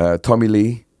 right. Tommy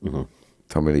Lee,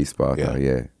 Tommy Lee Sparta.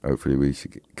 Yeah, hopefully we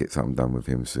should get something done with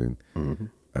him soon.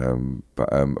 But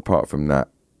apart from that,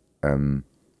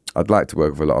 I'd like to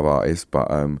work with a lot of artists, but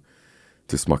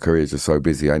just my career is just so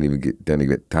busy. I don't even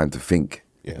get time to think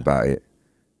about it.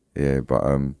 Yeah, but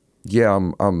yeah,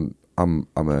 I'm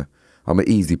an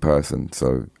easy person,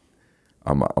 so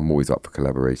I'm always up for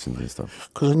collaborations and stuff.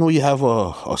 Because I know you have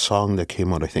a song that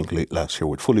came out, I think, late last year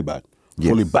with Fully Bad. Yes.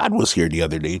 Fully Bad was here the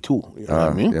other day too. You know what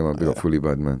I mean? Yeah, man, big up Fully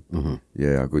Bad, man.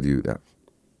 Yeah, I could do that.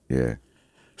 Yeah,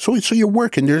 So you're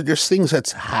working. There's things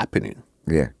that's happening.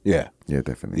 yeah, Yeah. yeah,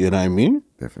 definitely, You know what I mean?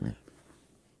 definitely.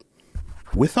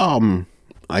 With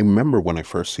I remember when I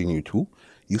first seen you too,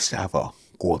 you used to have a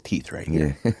gold teeth right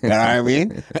here. Yeah. You know what I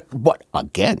mean? But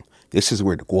again, this is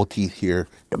where the gold teeth here,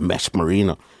 the mesh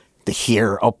marina, the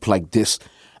hair up like this.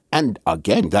 And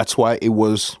again, that's why it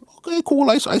was, okay, cool,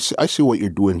 I see what you're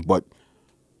doing. But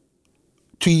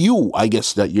to you, I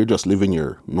guess that you're just living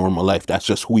your normal life. That's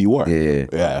just who you are.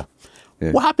 Yeah.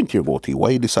 What happened to your gold teeth?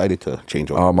 Why you decided to change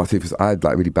over? My teeth I had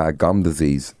like really bad gum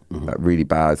disease, like really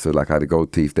bad. So like I had a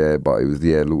gold teeth there, but it was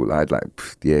I had like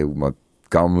my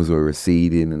gums were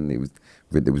receding, and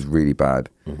it was really bad.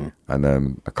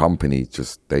 And a company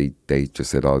they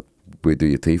just said, "Oh, we'll do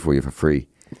your teeth for you for free.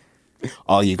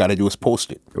 All you got to do is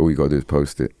post it. All you gotta do is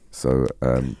post it." So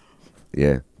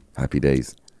yeah, happy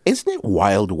days. Isn't it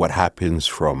wild what happens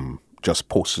from just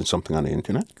posting something on the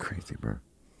internet? Crazy, bro.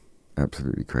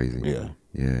 Absolutely crazy. Yeah.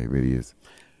 Yeah, it really is.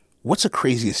 What's the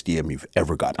craziest DM you've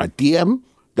ever gotten? A DM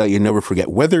that you never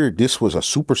forget, whether this was a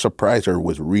super surprise or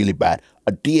was really bad,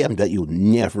 a DM that you'll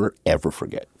never, ever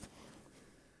forget.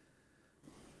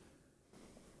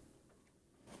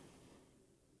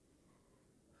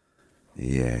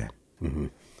 Yeah.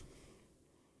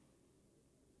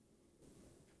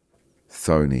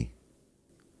 Sony.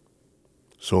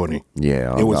 Sony.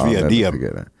 Yeah, It was I'll via never DM.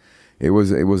 forget that. It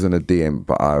wasn't a DM,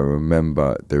 but I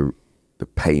remember the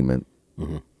payment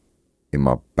in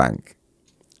my bank.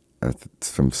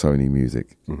 It's from Sony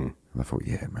Music, and I thought,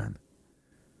 yeah, man,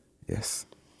 yes.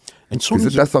 And Because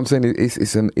Sony's that's what I'm saying.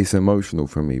 It's emotional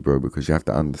for me, bro. Because you have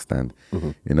to understand.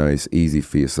 You know, it's easy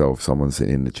for yourself. Someone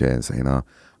sitting in the chair and saying,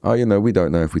 "Oh, you know, we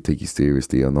don't know if we take you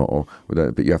seriously or not." Or we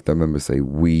don't, but you have to remember, say,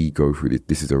 we go through this.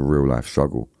 This is a real life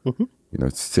struggle. You know,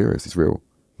 it's serious. It's real.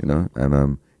 You know,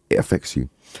 and it affects you.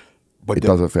 but It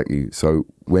does affect you. So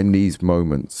when these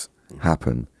moments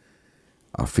happen,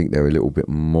 I think they're a little bit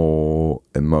more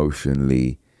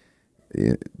emotionally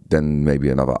than maybe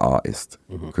another artist,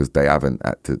 because they haven't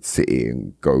had to sit here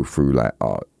and go through like,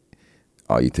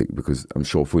 because I'm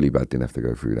sure Fully Bad didn't have to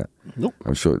go through that. Nope.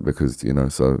 I'm sure because, you know,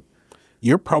 so.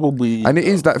 You're probably And it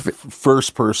is that.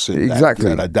 first person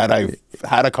Exactly. that I've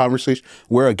had a conversation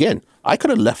where, again, I could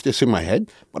have left this in my head,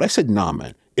 but I said, nah,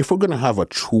 man, if we're going to have a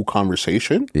true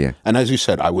conversation, Yeah. and as you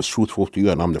said, I was truthful to you,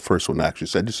 and I'm the first one that actually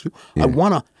said this to you, I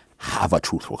want to have a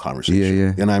truthful conversation.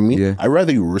 Yeah. You know what I mean? Yeah. I'd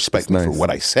rather you respect me for nice. what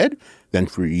I said than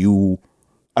for you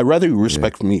I'd rather you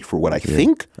respect me for what I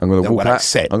think I'm gonna than walk what out. I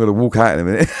said. I'm gonna walk out in a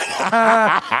minute.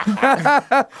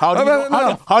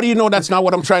 How do you know that's not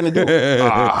what I'm trying to do?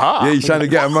 Yeah, you're trying to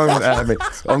get a moment out of me.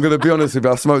 I'm gonna be honest with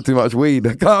you. I smoke too much weed.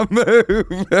 I can't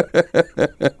move.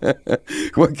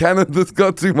 Well, Canada's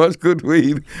got too much good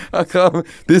weed. I can't.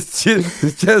 This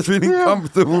chair's really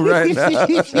comfortable right now.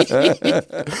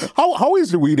 How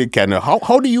is the weed in Canada?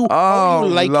 How do you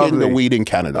like the weed in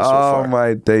Canada so far? Oh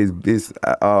my days! It's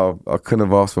I couldn't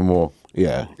have asked for more.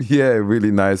 Yeah. Yeah,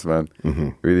 really nice, man.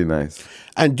 Really nice.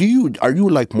 And are you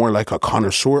like more like a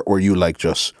connoisseur, or you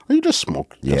just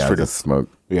smoke? Yeah, I just smoke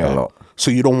a lot.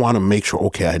 So you don't want to make sure,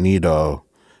 okay, I need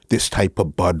this type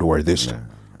of bud or this.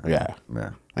 Yeah.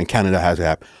 And Canada has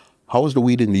it. How is the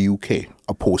weed in the UK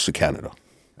opposed to Canada?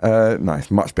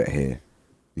 Nice, much better here.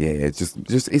 Yeah, it's just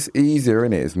it's easier,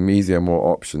 isn't it? It's easier,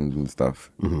 more options and stuff.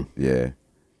 Yeah,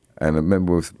 and I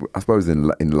remember, I suppose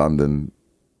in London,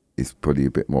 it's probably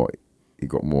a bit more. You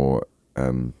got more,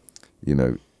 you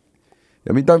know.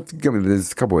 I mean, don't get me.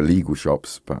 There's a couple of legal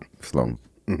shops, but it's long.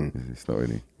 It's not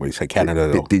really. Well, you say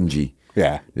Canada, bit dingy.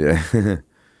 Yeah.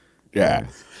 Yeah.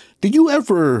 Did you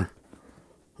ever,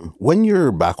 when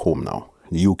you're back home now,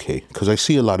 in the UK, because I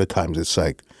see a lot of times it's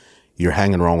like you're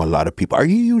hanging around with a lot of people. Are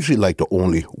you usually like the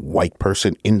only white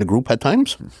person in the group at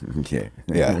times? Yeah.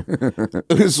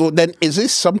 So then, is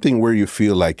this something where you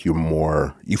feel like you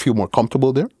feel more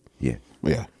comfortable there? Yeah.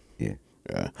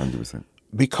 100%.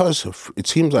 Because it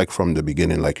seems like from the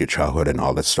beginning, like your childhood and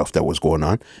all that stuff that was going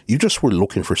on, you just were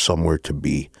looking for somewhere to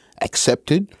be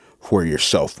accepted for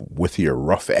yourself with your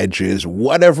rough edges,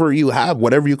 whatever you have,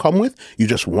 whatever you come with, you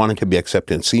just wanted to be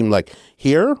accepted. It seemed like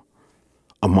here,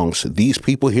 amongst these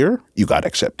people here, you got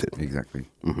accepted. Exactly.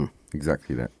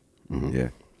 Exactly that. Yeah.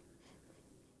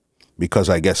 Because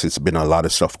I guess it's been a lot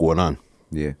of stuff going on.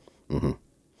 Yeah.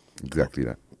 Exactly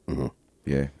that.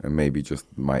 Yeah, and maybe just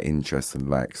my interests and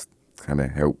likes kind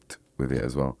of helped with it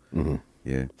as well.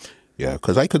 Yeah. Yeah,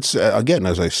 because I could again,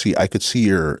 as I could see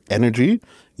your energy,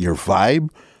 your vibe,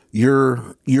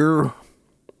 you're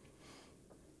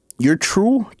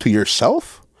true to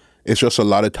yourself. It's just a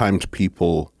lot of times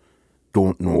people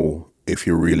don't know if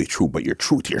you're really true, but you're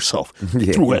true to yourself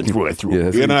through and through and through. Yeah,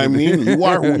 you know what I mean? You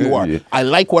are who you are. Yeah. I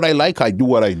like what I like. I do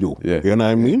what I do. Yeah. You know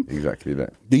what I mean? Exactly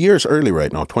that. The year's early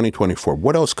right now, 2024.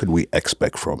 What else could we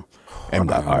expect from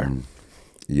M.R?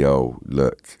 Yo,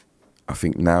 look, I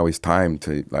think now it's time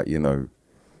to,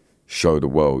 show the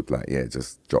world,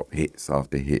 just drop hits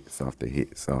after hits after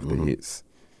hits after hits.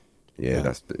 Yeah,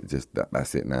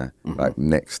 that's it now. Like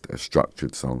next, a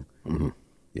structured song.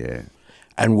 Yeah.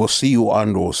 And we'll see you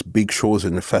on those big shows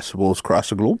and the festivals across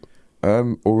the globe?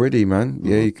 Already, man.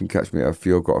 Yeah, you can catch me. I've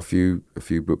got a few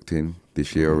booked in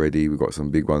this year already. We've got some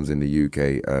big ones in the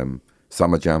UK.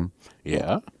 Summer Jam.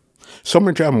 Yeah.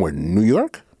 Summer Jam where? New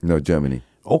York? No, Germany.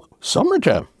 Oh, Summer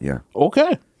Jam. Yeah.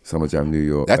 Okay. Summer Jam, New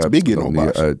York. That's big,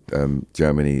 boss.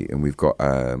 Germany. And we've got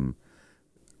one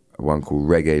called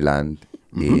Reggae Land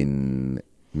in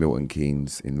Milton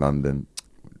Keynes in London,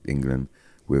 England,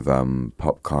 with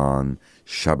Popcorn,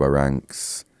 Shabba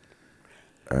Ranks,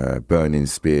 Burning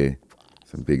Spear,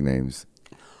 some big names.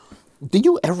 Did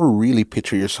you ever really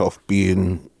picture yourself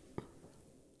being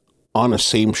on the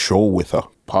same show with a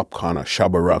Popcorn, a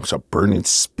Shabba Ranks, a Burning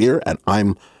Spear, and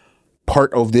I'm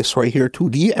part of this right here too?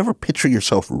 Do you ever picture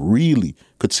yourself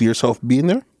could see yourself being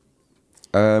there?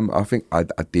 I think I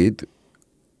did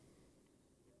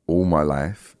all my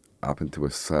life up until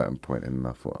a certain point, and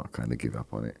I thought I'll kind of give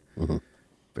up on it.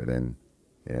 But then,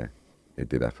 yeah, it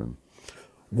did happen.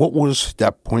 What was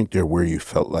that point there where you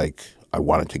felt like I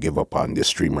wanted to give up on this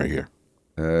dream right here?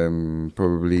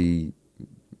 Probably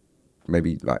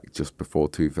maybe just before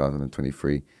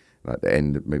 2023, the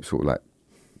end, maybe sort of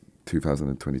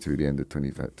 2022, the end of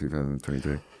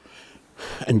 2022.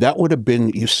 And that would have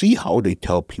been, you see how they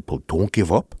tell people, don't give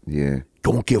up? Yeah.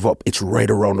 Don't give up. It's right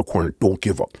around the corner. Don't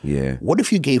give up. Yeah. What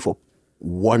if you gave up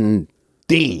one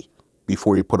day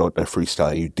before you put out that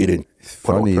freestyle? You didn't. It's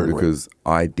funny because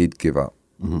I did give up,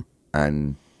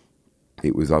 and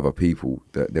it was other people.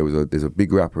 There's a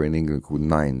big rapper in England called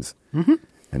Nines,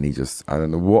 and he just, I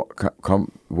don't know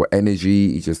what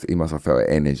energy. He must have felt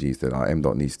energy. He said, M.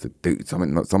 Dot needs to do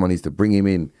something. Someone needs to bring him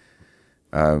in,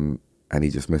 and he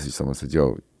just messaged someone, said,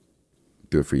 "Yo,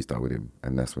 do a freestyle with him,"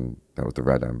 and that was the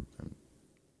Radam.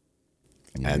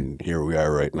 And here we are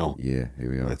right now. Yeah,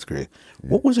 here we are. That's great.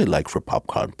 Yeah. What was it like for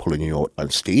Popcorn pulling you out on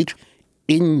stage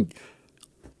in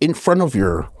front of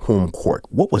your home court?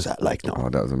 What was that like now? Oh,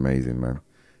 that was amazing, man.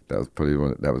 That was probably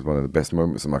one of the best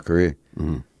moments of my career.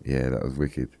 Yeah, that was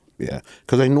wicked. Yeah,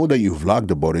 because I know that you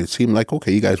vlogged about it. It seemed like,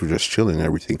 okay, you guys were just chilling and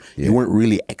everything. Yeah. You weren't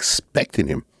really expecting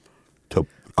him to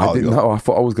I didn't know. I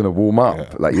thought I was gonna warm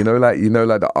up, like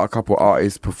a couple of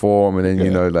artists perform, and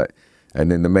then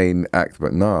and then the main act.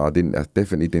 But no, I didn't. I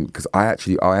definitely didn't, because I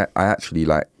actually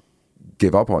like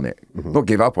give up on it. Not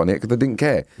give up on it because I didn't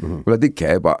care. Well, I did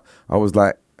care, but I was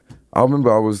like, I remember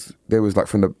there was like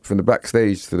from the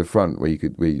backstage to the front where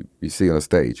you see on a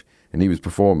stage, and he was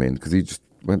performing because he just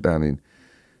went down in,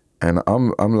 and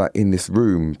I'm like in this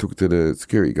room talking to the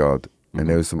security guard. And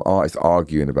there was some artists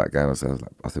arguing in the background.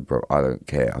 I said, bro, I don't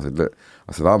care. I said, look,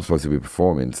 I'm supposed to be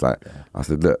performing. It's like, I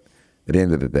said, look, at the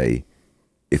end of the day,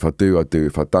 if I do, I do.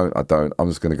 If I don't, I don't. I'm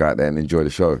just going to go out there and enjoy the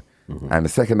show. And the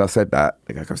second I said that,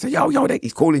 the guy comes and said, yo,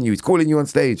 he's calling you on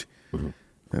stage. And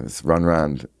it's run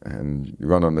round and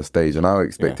run on the stage. And I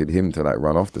expected him to like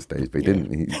run off the stage, but he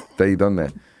didn't. He stayed on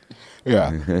there.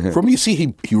 Yeah. From you see, he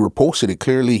reposted it.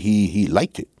 Clearly, he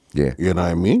liked it. Yeah. You know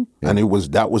what I mean? Yeah. And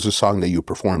that was a song that you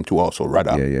performed to also, right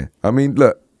up. Yeah. I mean,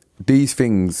 look, these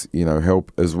things,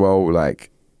 help as well,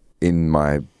 like in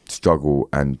my struggle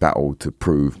and battle to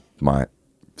prove my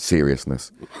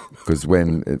seriousness. Because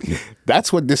when...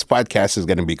 That's what this podcast is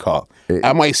going to be called.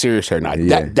 Am I serious or not?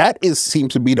 Yeah. That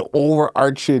seems to be the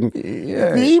overarching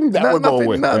theme that we're going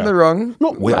with. Nothing wrong.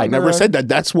 No, I never said that.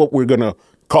 That's what we're going to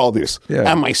call this.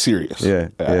 Yeah. Am I serious? Yeah.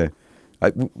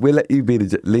 We'll let you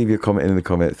leave your comment in the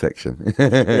comment section.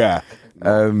 Yeah.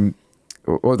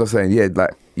 What was I saying? Yeah,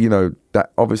 like,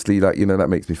 that obviously, like, that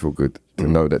makes me feel good to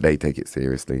know that they take it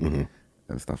seriously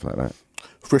and stuff like that.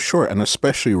 For sure. And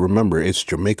especially remember, it's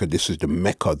Jamaica. This is the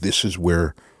Mecca. This is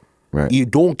where you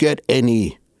don't get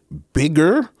any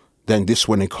bigger than this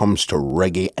when it comes to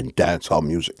reggae and dancehall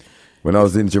music. When I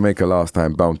was in Jamaica last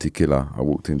time, Bounty Killer, I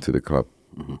walked into the club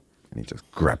and he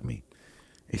just grabbed me.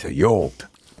 He said, yo.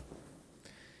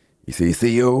 He said, you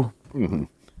see you?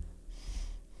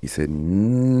 He said,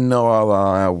 no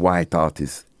other white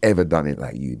artist ever done it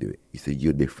like you do it. He said,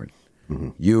 you're different.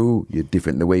 You're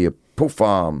different. The way you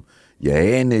perform, your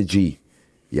energy,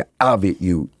 you have it,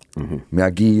 you. May I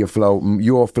give you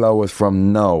your flowers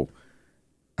from now.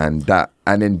 And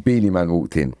then Beanie Man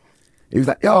walked in. He was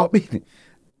like, yo, Beanie.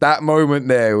 That moment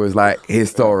there was like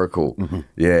historical.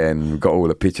 Yeah, and we got all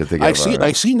the picture together.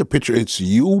 I seen the picture. It's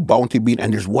you, Bounty Bean,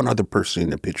 and there's one other person in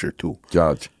the picture too.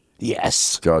 George.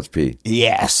 Yes. George P.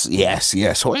 Yes.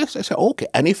 So I said, okay.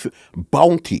 And if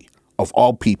Bounty, of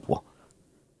all people,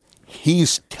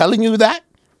 he's telling you that,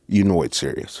 you know it's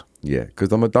serious. Yeah,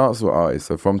 because I'm a dancehall artist.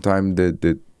 So from time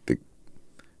the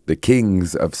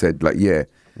kings have said like,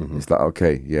 it's like,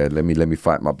 okay, let me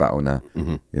fight my battle now.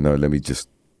 Let me just.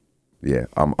 Yeah,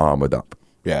 I'm armored up.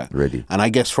 Yeah. Ready. And I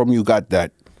guess from you got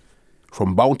that,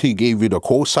 from Bounty gave you the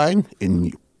cosign,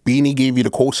 and Beanie gave you the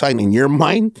cosign in your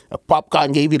mind,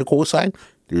 Popcorn gave you the cosign,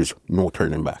 there's no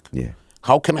turning back. Yeah.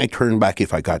 How can I turn back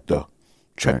if I got the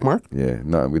check mark? Yeah,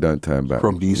 no, we don't turn back.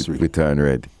 From these three. We turn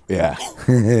red. Yeah.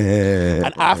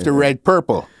 And after red,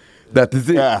 purple. That is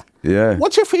it. Yeah.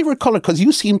 What's your favorite color? Because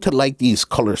you seem to like these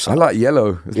colors. I like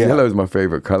yellow. Yellow is my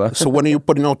favorite color. So when are you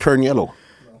putting out turn yellow?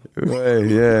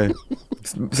 Yeah.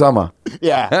 Summer.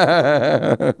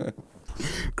 Yeah.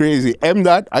 Crazy.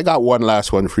 M-Dot, I got one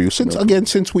last one for you.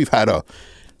 Since we've had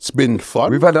it's been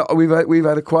fun. We've had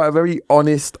a quite a very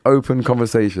honest, open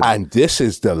conversation. And this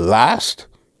is the last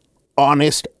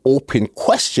honest, open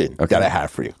question that I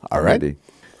have for you. All right. Ready.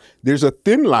 There's a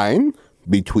thin line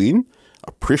between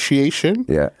appreciation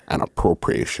and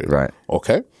appropriation. Right.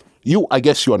 Okay. I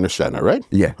guess you understand that, right?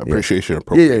 Yeah. Appreciation and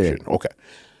appropriation. Yeah. Okay.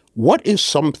 What is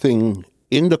something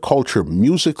in the culture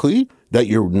musically that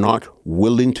you're not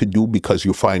willing to do because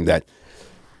you find that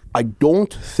I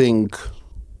don't think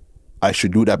I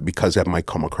should do that because that might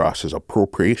come across as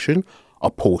appropriation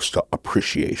opposed to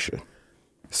appreciation?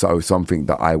 So something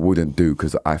that I wouldn't do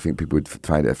because I think people would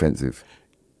find it offensive.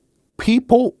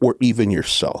 People or even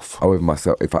yourself? I with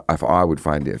myself, if I would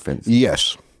find it offensive.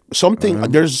 Yes.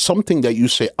 There's something that you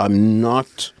say, I'm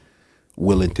not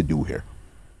willing to do here.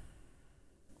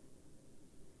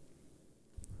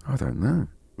 I don't know.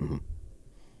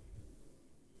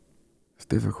 It's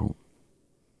difficult.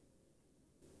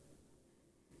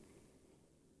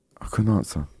 I couldn't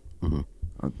answer. I'm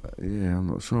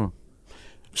not sure.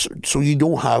 So you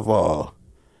don't have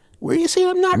where you say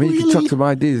I'm not really... you can chuck some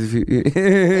ideas if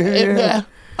you...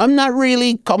 I'm not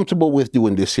really comfortable with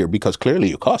doing this here because clearly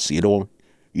you cuss. You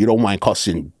don't mind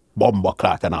cussing bomba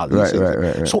clock and all these things.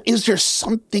 Right. So is there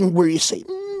something where you say,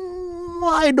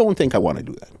 I don't think I want to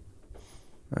do that?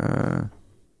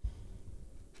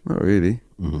 Not really.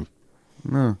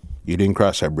 No. You didn't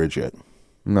cross that bridge yet?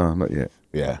 No, not yet.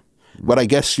 Yeah. But I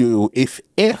guess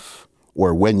if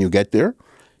or when you get there,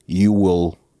 you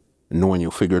will know and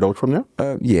you'll figure it out from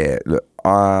there? Yeah, look,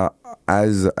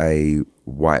 As a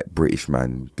white British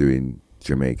man doing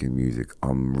Jamaican music,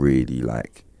 I'm really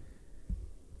like,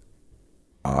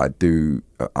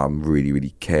 I'm really,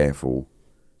 really careful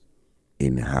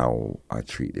in how I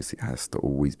treat this. It has to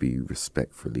always be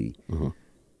respectfully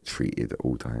treated at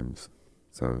all times.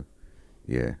 So,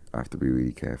 yeah, I have to be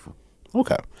really careful.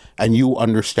 Okay. And you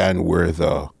understand where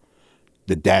the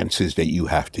dances that you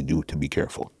have to do to be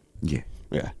careful. Yeah.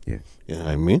 Yeah. Yeah. You know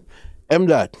what I mean?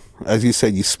 MDOT, as you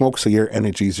said, you smoke, so your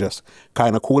energy is just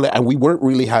kind of cool. And we weren't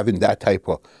really having that type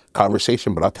of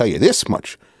conversation, but I'll tell you this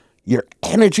much. Your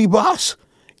energy, boss,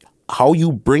 how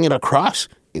you bring it across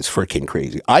is freaking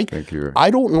crazy. Thank you.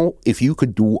 I don't know if you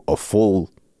could do a full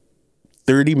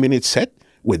 30-minute set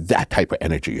with that type of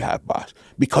energy you have, boss,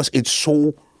 because it's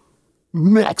so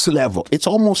max level. It's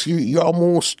almost, you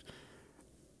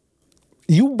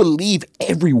believe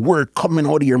every word coming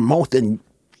out of your mouth and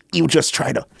you just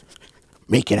try to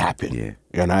make it happen. Yeah.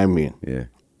 You know what I mean? Yeah.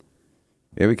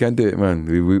 Yeah, we can do it, man.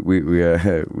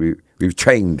 We've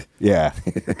trained. Yeah.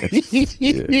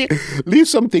 Leave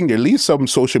something there. Leave some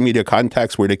social media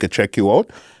contacts where they could check you out.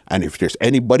 And if there's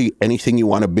anything you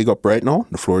want to big up right now,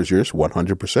 the floor is yours,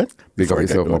 100%. Big up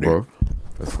yourself, my bro.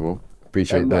 That's cool.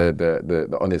 Appreciate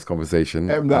the honest conversation.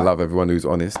 I love everyone who's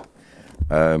honest.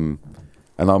 And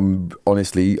I'm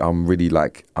really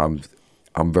like,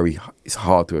 it's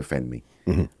hard to offend me.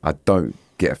 Mm-hmm. I don't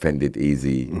get offended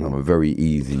easy. Mm-hmm. I'm a very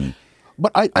easy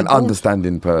and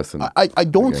understanding person. I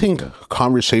don't think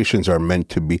conversations are meant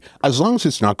to be, as long as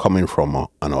it's not coming from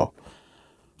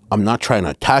I'm not trying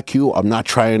to attack you. I'm not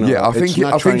trying to. Yeah, I think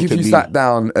if you sat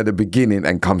down at the beginning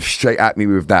and come straight at me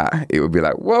with that, it would be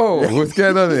like, whoa, what's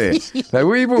going on here? Like,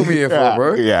 what you brought me here for,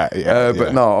 bro? Yeah.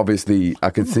 But no, obviously, I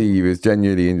could see you was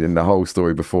genuinely in the whole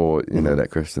story before, you know, that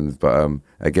questions. But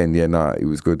again, it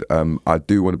was good. I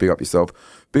do want to big up yourself.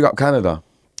 Big up Canada.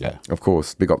 Yeah. Of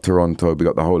course. Big up Toronto. Big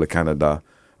up the whole of Canada.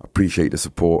 I appreciate the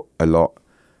support a lot.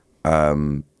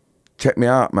 Check me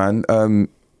out, man.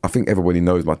 I think everybody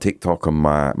knows my TikTok and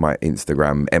my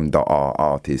Instagram,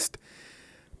 m.r_artist.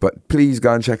 But please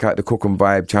go and check out the Cook and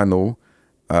Vibe channel.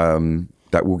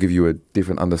 That will give you a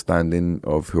different understanding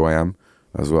of who I am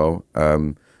as well.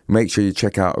 Make sure you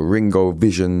check out Ringo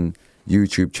Vision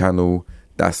YouTube channel.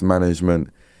 That's management.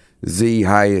 Z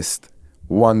Highest,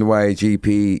 One Way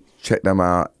GP. Check them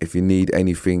out. If you need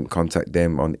anything, contact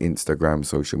them on Instagram,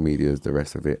 social medias, the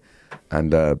rest of it.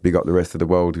 And big up the rest of the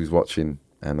world who's watching.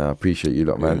 And I appreciate you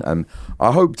lot, man. Yeah. And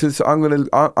I hope to. I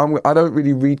don't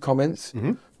really read comments,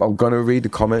 but I'm gonna read the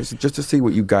comments just to see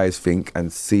what you guys think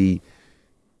and see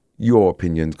your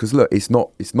opinions. Because look, it's not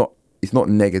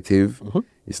negative. Mm-hmm.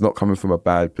 It's not coming from a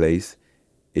bad place.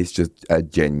 It's just a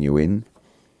genuine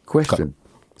question.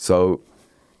 So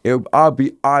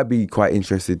I'd be quite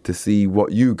interested to see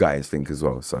what you guys think as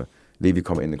well. So leave your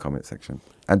comment in the comment section.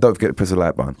 And don't forget to press the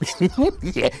like button.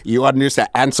 Yeah, you understand.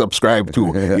 And subscribe too.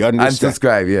 You understand. And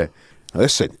subscribe, yeah.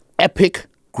 Listen, epic,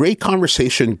 great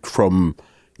conversation from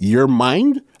your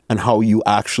mind and how you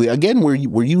actually, again,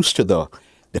 we're used to the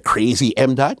crazy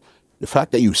MDOT. The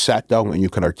fact that you sat down and you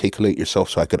can articulate yourself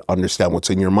so I could understand what's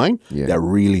in your mind, that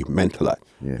really meant a lot.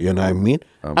 Yeah. You know what I mean?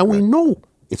 And we know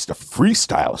it's the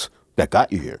freestyles that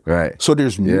got you here. Right. So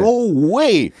there's no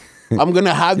way I'm going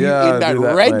to have you in that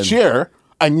red chair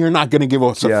and you're not going to give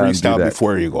us a freestyle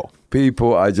before you go.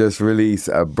 People, I just released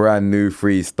a brand new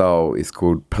freestyle. It's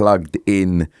called Plugged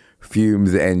In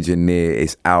Fumes Engineer.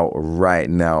 It's out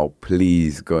right now.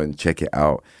 Please go and check it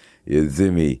out. Yeah,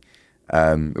 Zimmy.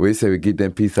 We say we give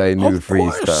them piece of new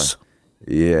freestyle.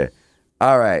 Yeah.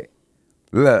 All right.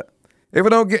 Look, if I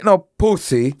don't get no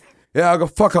pussy, I'll go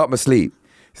fuck up my sleep.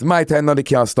 It's my time now, they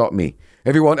can't stop me.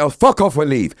 Everyone else, fuck off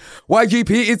and leave. YGP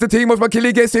is the team. Watch my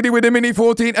killie get city with a mini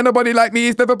 14. And nobody like me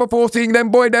is never before seeing them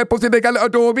boy, their pussy, they can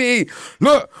adore me.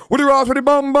 Look, with the ass with the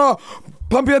bomber.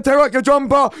 Pump your tear out your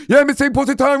jumper. Yeah, me say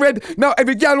pussy turn red. Now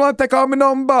every gal want to take out my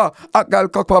number. Hot gal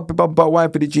cock pop bumper.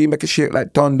 Wine for the G, make a shake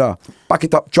like thunder. Back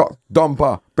it up, chuck,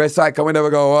 dumper. Press cycle, we never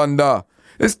go under.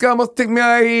 This guy must think me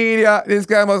a idiot. This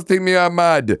guy must think me a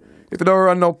mad. If you don't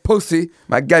run no pussy,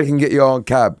 my gal can get your own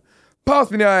cab.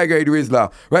 Pass me the high grade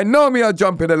Rizzler. Right now me a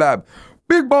jump in the lab.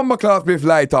 Big bomber class beef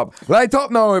light up. Light up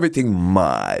now, everything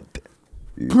mad.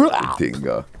 You're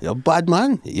bad,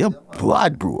 man. You're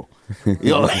bad, bro.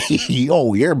 You're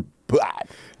bad.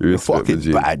 You're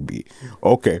fucking bad, B.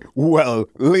 Okay, well,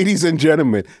 ladies and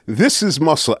gentlemen, this is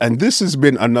Muscle, and this has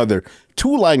been another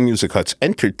Two Line Music Hut's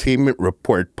Entertainment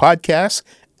Report podcast,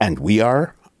 and we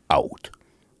are out.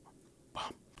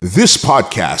 This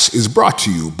podcast is brought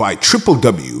to you by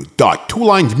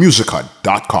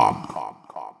www.twolinedmusichut.com.